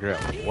gonna regret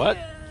what?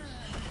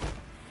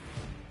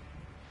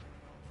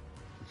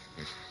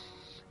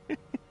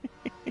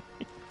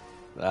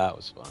 That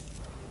was fun.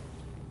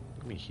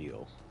 Let me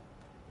heal.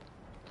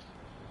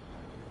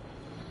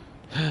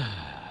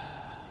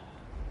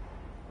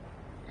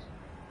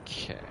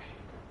 Okay.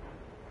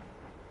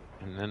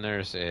 And then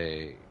there's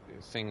a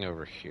thing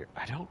over here.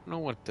 I don't know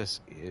what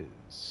this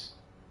is.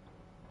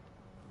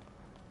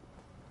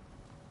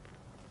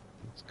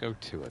 Let's go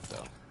to it,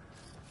 though.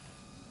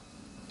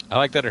 I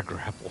like that her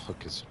grapple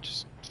hook is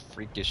just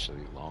freakishly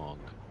long.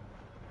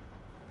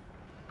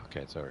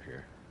 Okay, it's over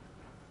here.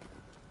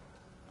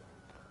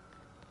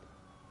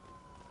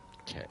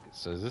 Okay,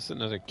 so is this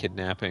another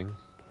kidnapping?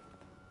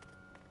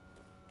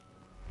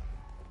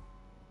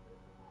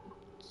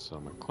 So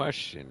my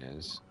question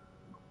is,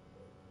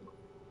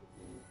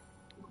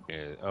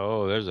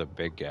 oh, there's a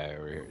big guy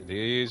over here.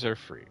 These are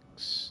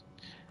freaks.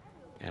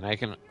 And I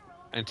can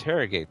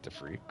interrogate the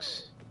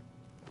freaks.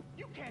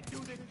 You can't do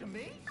this to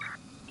me.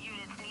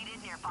 Units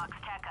needed near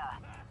Foxteca.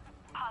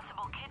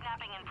 Possible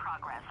kidnapping in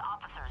progress.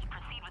 Officers,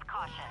 proceed with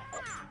caution.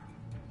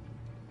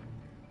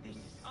 This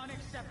is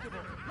unacceptable.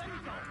 Let me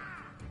go.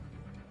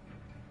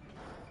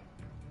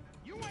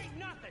 You ain't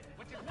nothing,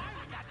 which is why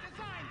we got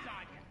designs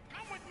on you.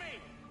 Come with me.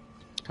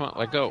 Come on,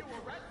 let go.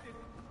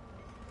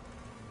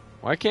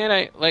 Why can't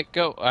I let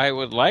go? I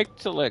would like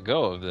to let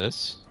go of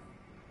this.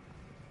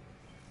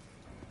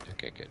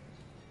 Okay, good.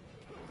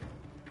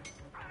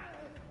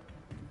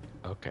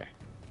 Okay.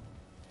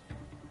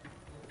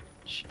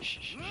 Shh, shh,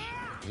 shh.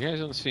 You guys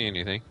don't see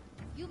anything.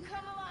 You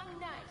come along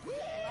nice.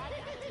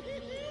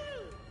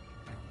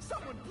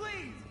 Someone,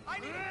 please. I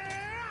need.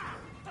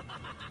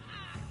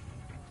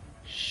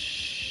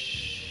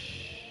 Shh.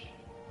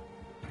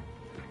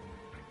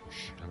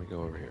 Shh. Let me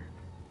go over here.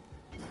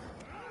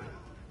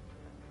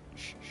 Shh,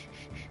 shh, shh,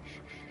 shh, shh,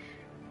 shh.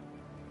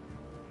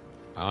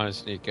 I want to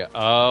sneak out.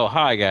 Oh,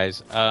 hi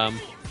guys.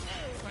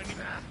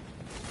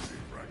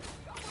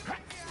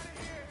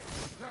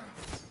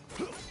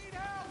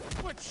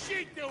 What's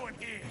she doing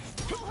here?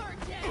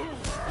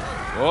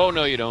 Oh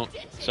no, you don't.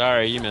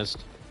 Sorry, you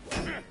missed.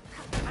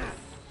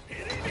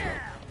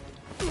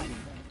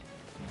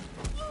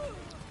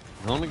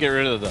 Let me get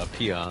rid of the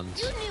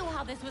peons. You knew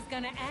how this was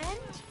gonna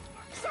end.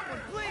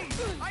 Someone, please.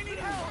 I need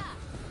help.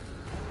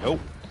 Nope.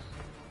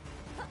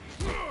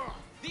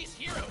 These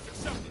heroes are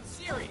something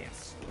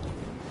serious.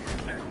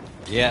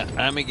 Yeah,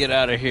 let me get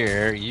out of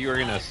here. You are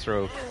gonna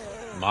throw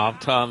mob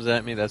toms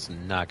at me? That's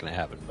not gonna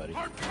happen, buddy.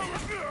 Damn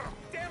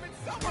it!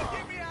 Someone,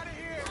 get me out of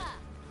here.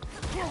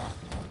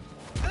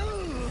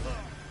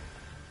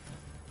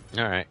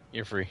 Alright,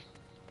 you're free.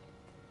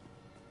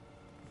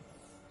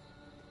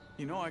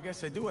 You know, I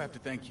guess I do have to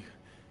thank you.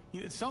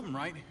 You did something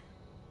right.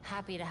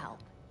 Happy to help.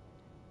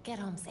 Get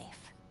home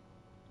safe.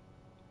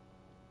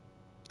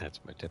 That's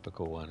my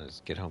typical one,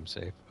 is get home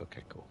safe.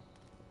 Okay, cool.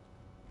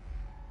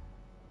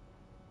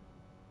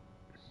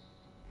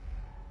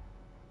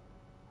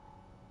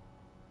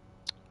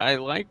 I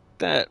like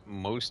that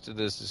most of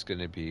this is going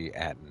to be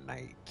at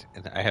night,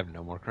 and I have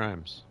no more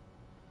crimes.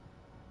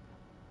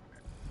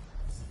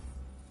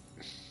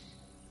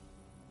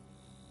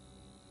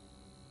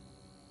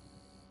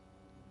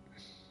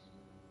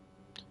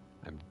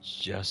 I'm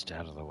just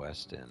out of the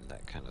West End.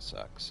 That kind of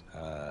sucks.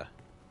 I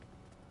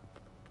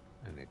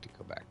need to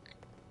go back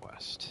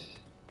west.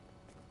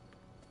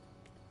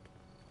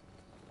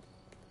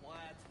 What?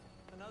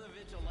 Another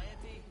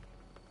vigilante?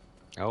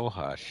 Oh,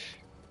 hush.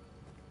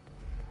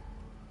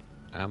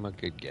 I'm a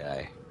good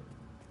guy.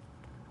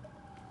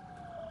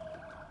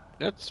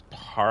 That's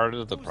part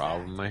of the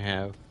problem I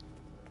have,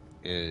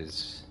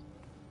 is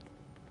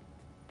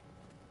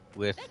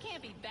with That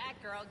can't be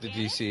Batgirl, the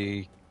can it?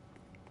 DC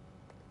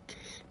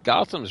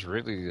Gotham's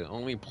really the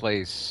only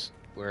place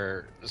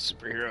where the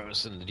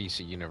superheroes in the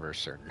DC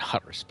universe are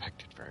not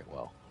respected very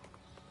well.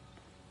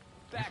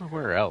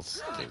 Everywhere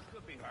else, they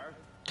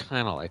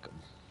kind of like them.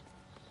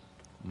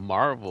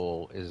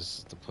 Marvel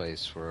is the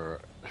place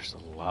where there's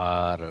a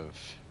lot of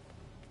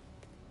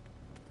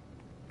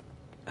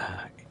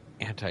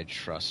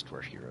antitrust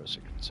where heroes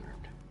are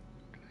concerned.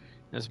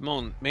 It's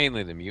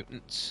mainly the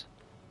mutants,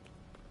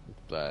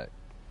 but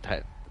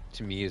that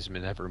to me has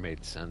never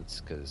made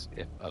sense because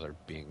if other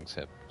beings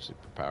have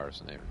superpowers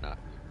and they're not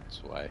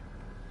mutants, why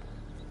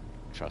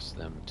trust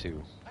them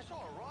too?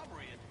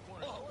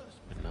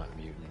 And not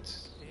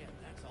mutants.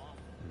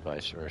 And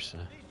vice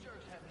versa.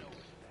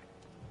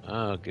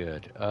 Oh,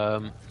 good.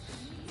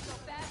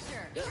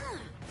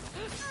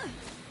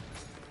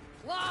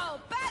 Whoa,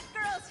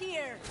 Batgirl's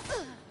here!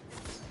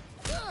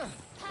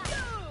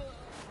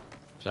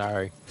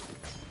 Sorry.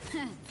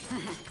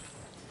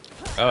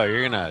 Oh,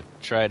 you're gonna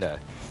try to...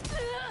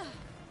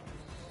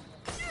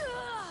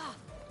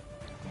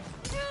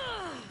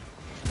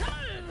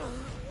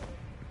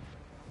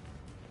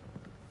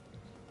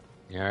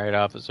 You alright,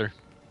 officer?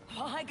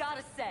 Well, I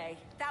gotta say,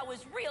 that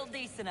was real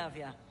decent of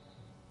you.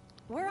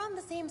 We're on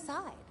the same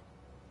side.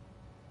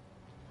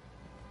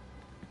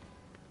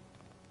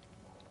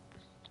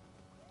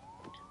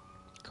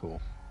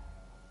 Cool.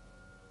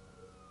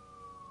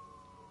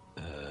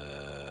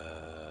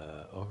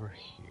 Over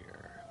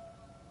here.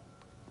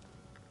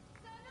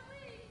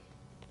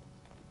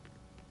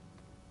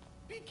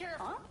 Be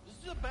careful. Huh? This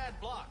is a bad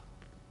block.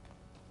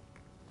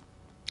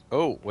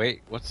 Oh,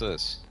 wait, what's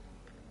this?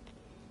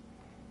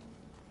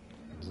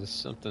 Is this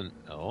something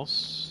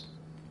else?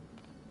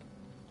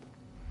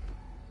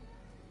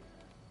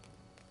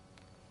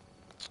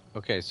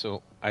 Okay,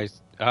 so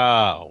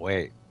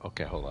wait.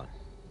 Okay, hold on.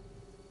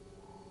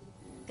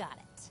 Got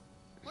it.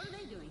 What are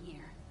they doing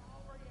here?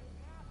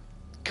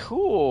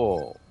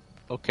 Cool.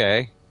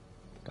 Okay.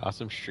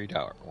 Gotham Street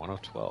Hour, 1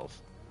 of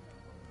 12.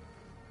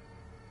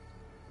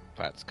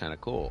 That's kind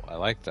of cool. I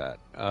like that.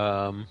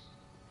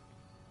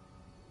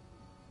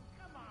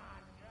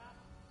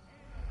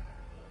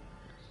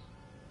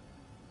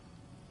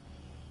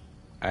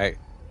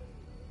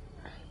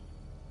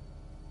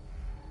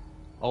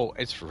 Oh,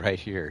 it's right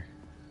here.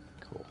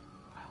 Cool.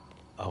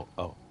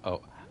 Oh.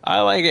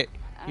 I like it.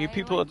 You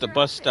people at the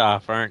bus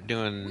stop aren't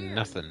doing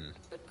nothing.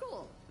 But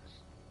cool.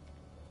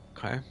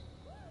 Okay.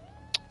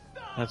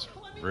 That's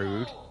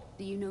rude.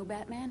 Do you know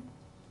Batman?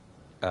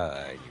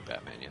 You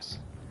Batman, yes.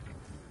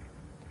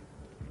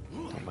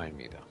 Don't mind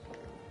me, though.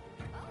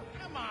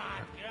 Come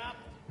on, Jeff.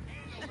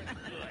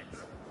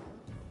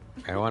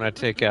 I want to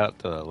take out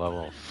the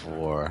level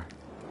 4.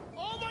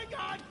 Oh my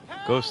God!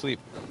 Help! Go sleep.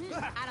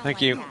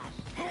 Thank you.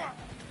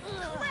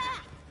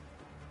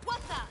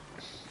 What's up?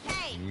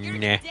 Hey, you're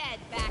Nah. dead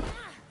back.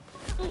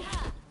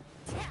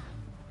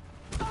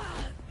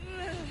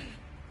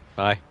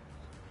 Bye.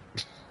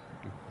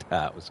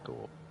 That was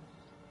cool.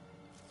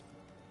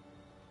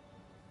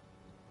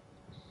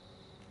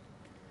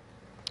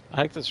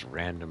 I like this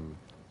random...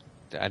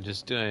 I'm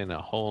just doing a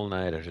whole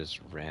night of just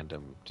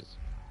random, just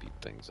beat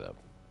things up.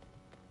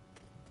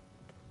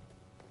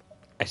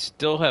 I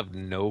still have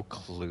no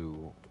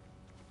clue.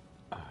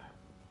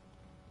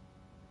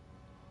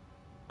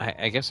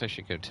 I guess I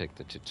should go take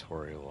the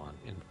tutorial on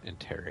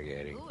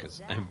interrogating,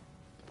 because I'm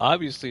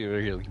obviously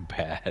really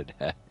bad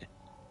at it.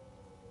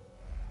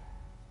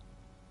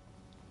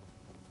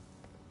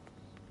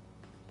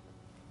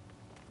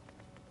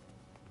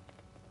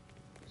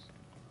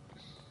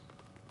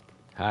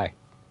 Hi.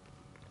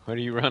 What are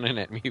you running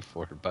at me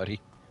for,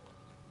 buddy?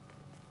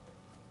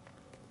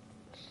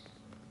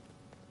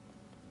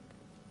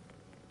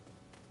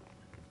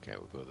 Okay,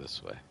 we'll go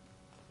this way.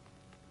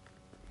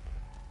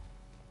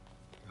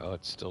 Oh,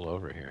 it's still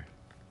over here.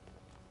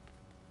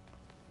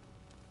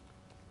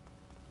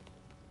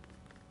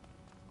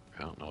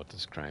 I don't know what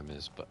this crime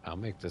is, but I'll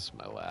make this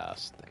my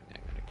last thing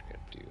I'm gonna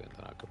do, and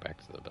then I'll go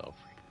back to the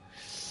belfry.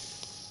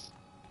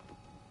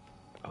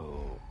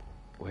 Oh,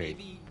 wait.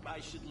 Maybe I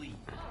should leave.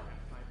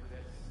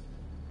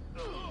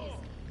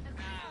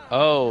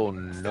 Oh,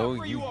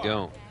 no, you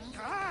don't.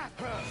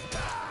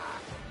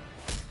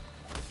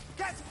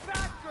 That's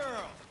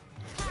Batgirl.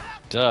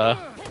 Duh.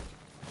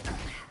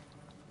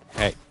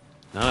 Hey,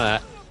 none of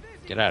that.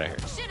 Get out of here.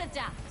 Should have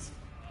ducked.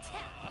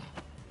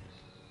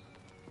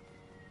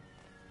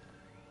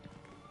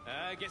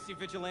 I guess you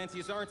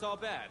vigilantes aren't all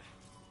bad.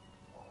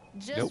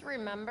 Just Nope.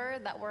 remember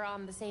that we're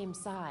on the same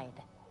side.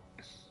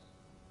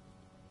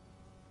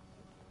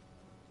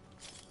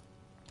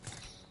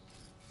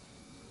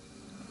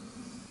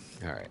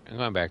 Alright, I'm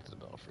going back to the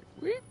belfry.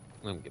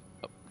 Let me get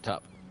up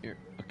top here.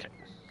 Okay.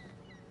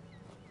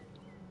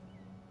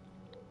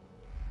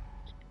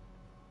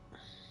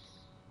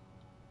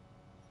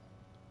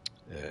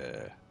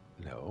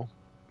 No.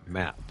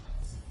 Map.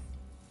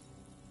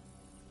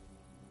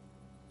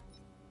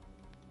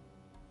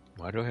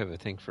 Why do I have a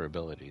thing for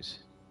abilities?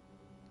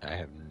 I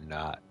have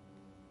not.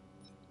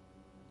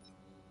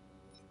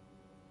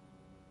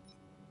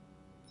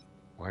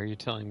 Why are you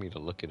telling me to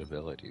look at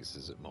abilities?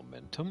 Is it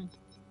momentum?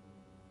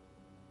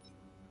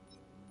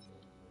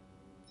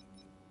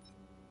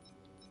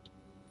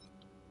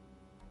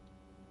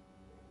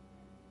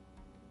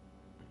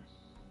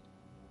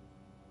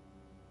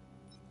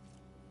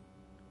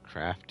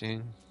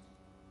 Crafting.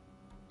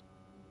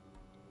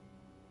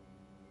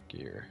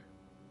 Gear.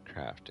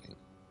 Crafting.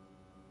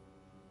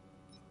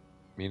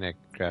 Mean I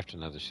craft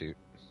another suit.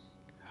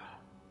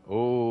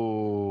 Oh,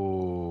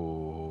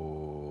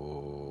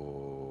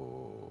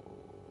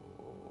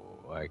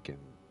 I can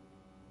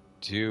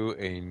do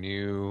a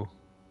new.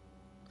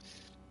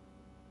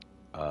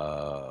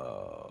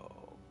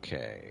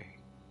 Okay.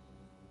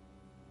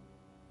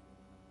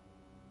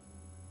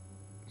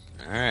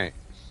 All right.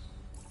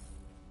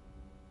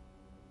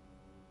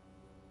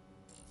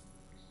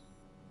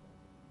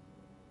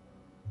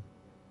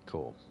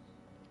 Cool.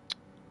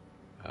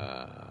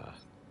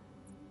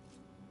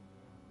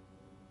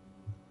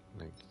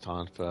 Like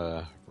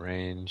Tonfa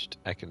ranged.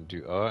 I can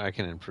do. Oh, I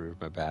can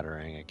improve my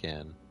battering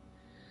again.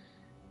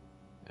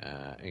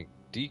 It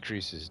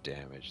decreases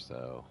damage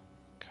though.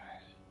 Okay.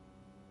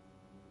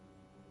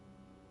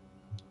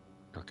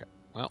 Okay.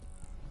 Well.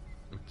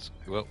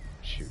 Well.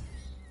 Shoot.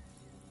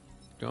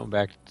 Going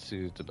back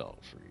to the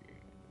Belfry,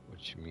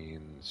 which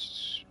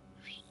means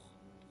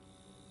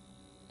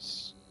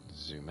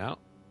zoom out.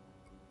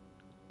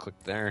 Click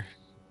there.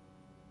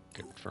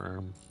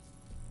 Confirm.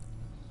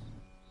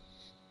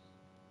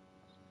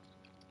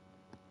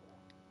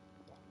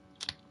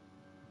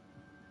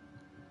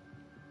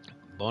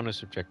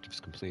 Bonus objectives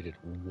completed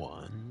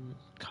 1.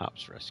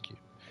 Cops rescued.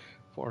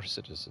 4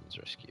 citizens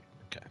rescued.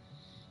 Okay.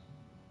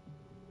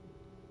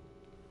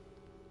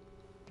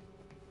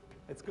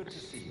 It's good to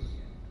see you again.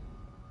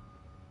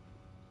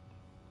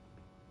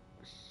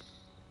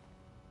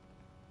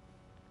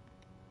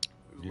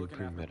 New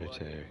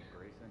premeditated.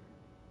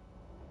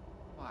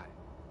 Why?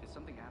 Did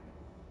something happen?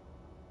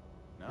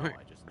 No, Right.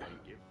 I just thought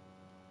you'd give.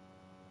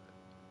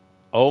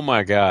 Oh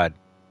my god.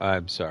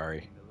 I'm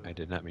sorry. I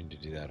did not mean to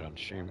do that on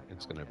stream.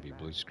 It's going to be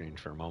blue screen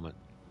for a moment.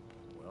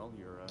 Well,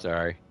 you're.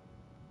 Sorry.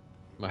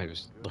 I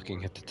was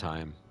looking at the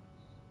time.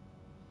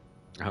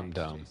 I'm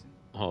dumb. Jason.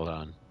 Hold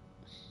on.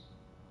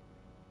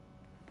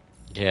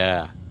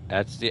 Yeah,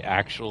 that's the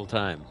actual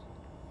time.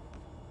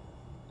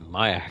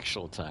 My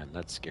actual time.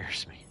 That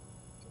scares me.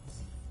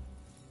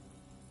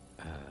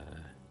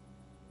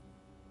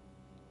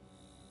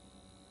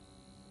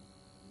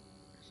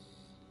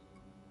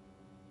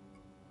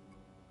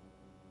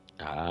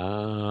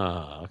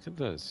 Look at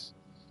this.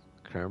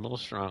 Criminal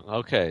strong.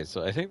 Okay,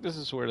 so I think this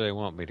is where they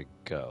want me to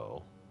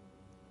go.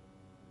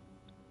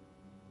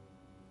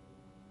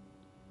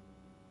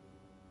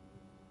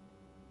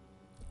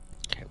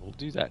 Okay, we'll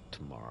do that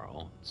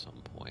tomorrow at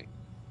some point.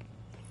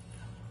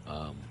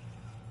 I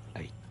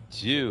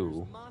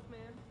do.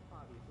 Mothman,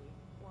 obviously.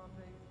 Swamp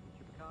Thing,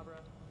 Chupacabra.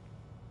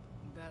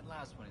 That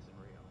last one isn't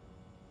real.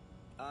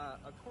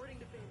 According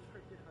to famed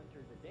cryptid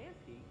hunter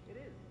Zadansky, it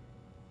is.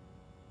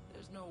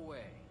 There's no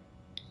way.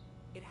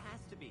 It has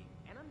to be.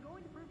 And I'm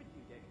going to prove it to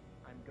you, Dick.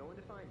 I'm going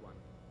to find one.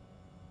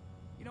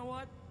 You know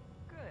what?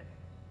 Good.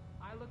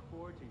 I look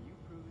forward to you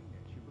proving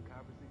that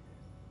Chupacabras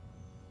exist.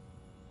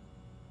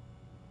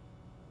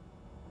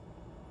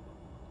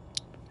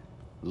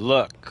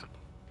 Look,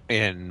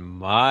 in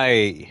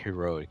my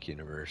heroic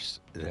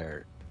universe,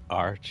 there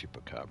are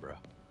Chupacabra.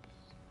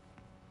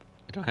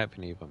 I don't have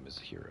any of them as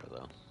a hero,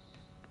 though.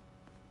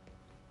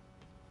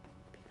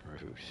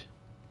 Rude.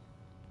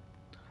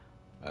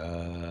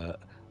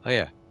 Oh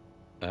yeah.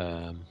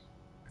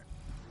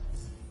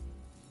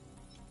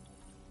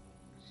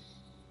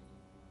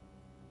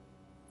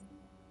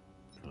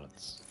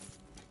 Let's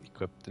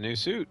equip the new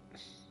suit.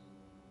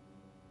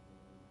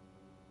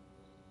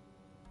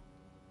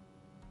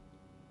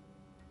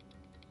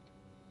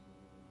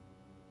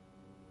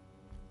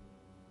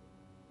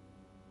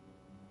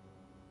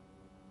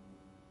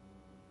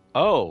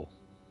 Oh!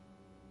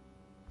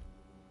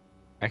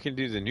 I can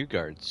do the new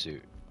guard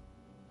suit.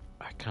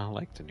 I kind of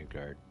like the new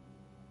guard.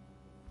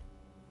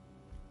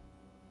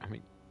 I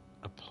mean,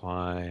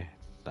 apply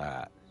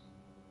that.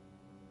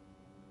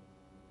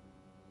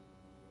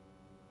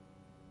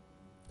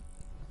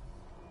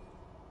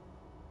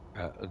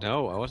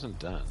 No, I wasn't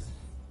done.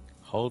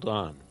 Hold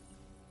on.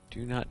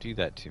 Do not do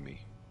that to me.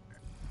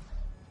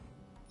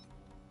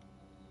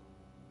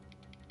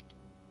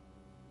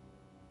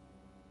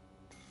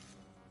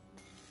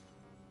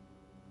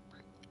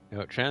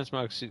 No,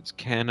 transmog suits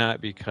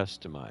cannot be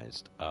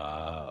customized.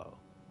 Oh.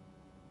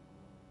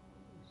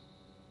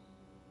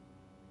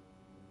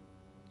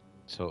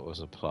 So it was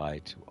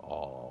applied to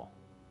all.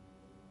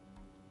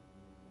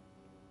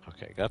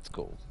 Okay, that's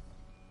cool.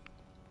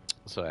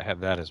 So I have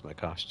that as my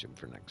costume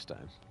for next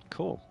time.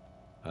 Cool.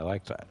 I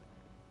like that.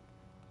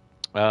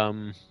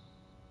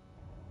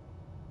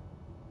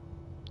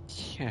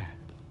 Yeah,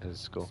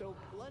 that's cool.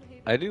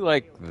 I do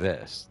like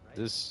this.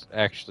 This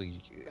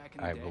actually,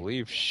 I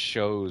believe,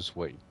 shows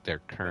what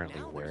they're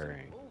currently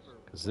wearing.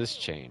 Because this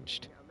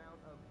changed.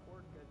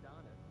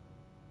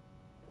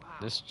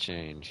 This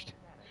changed.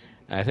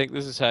 And I think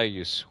this is how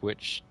you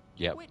switch.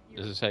 Yep,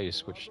 this is how you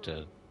switch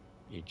to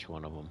each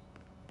one of them.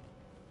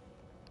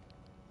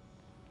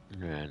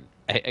 And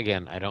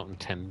again, I don't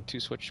intend to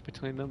switch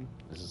between them.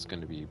 This is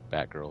going to be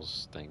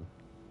Batgirl's thing.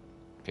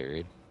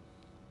 Period.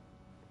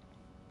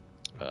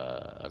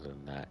 Other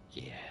than that,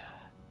 yeah.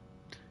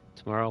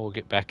 Tomorrow we'll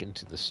get back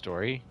into the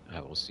story.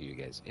 I will see you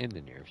guys in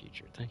the near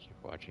future. Thank you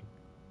for watching.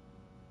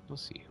 We'll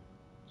see you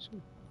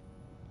soon.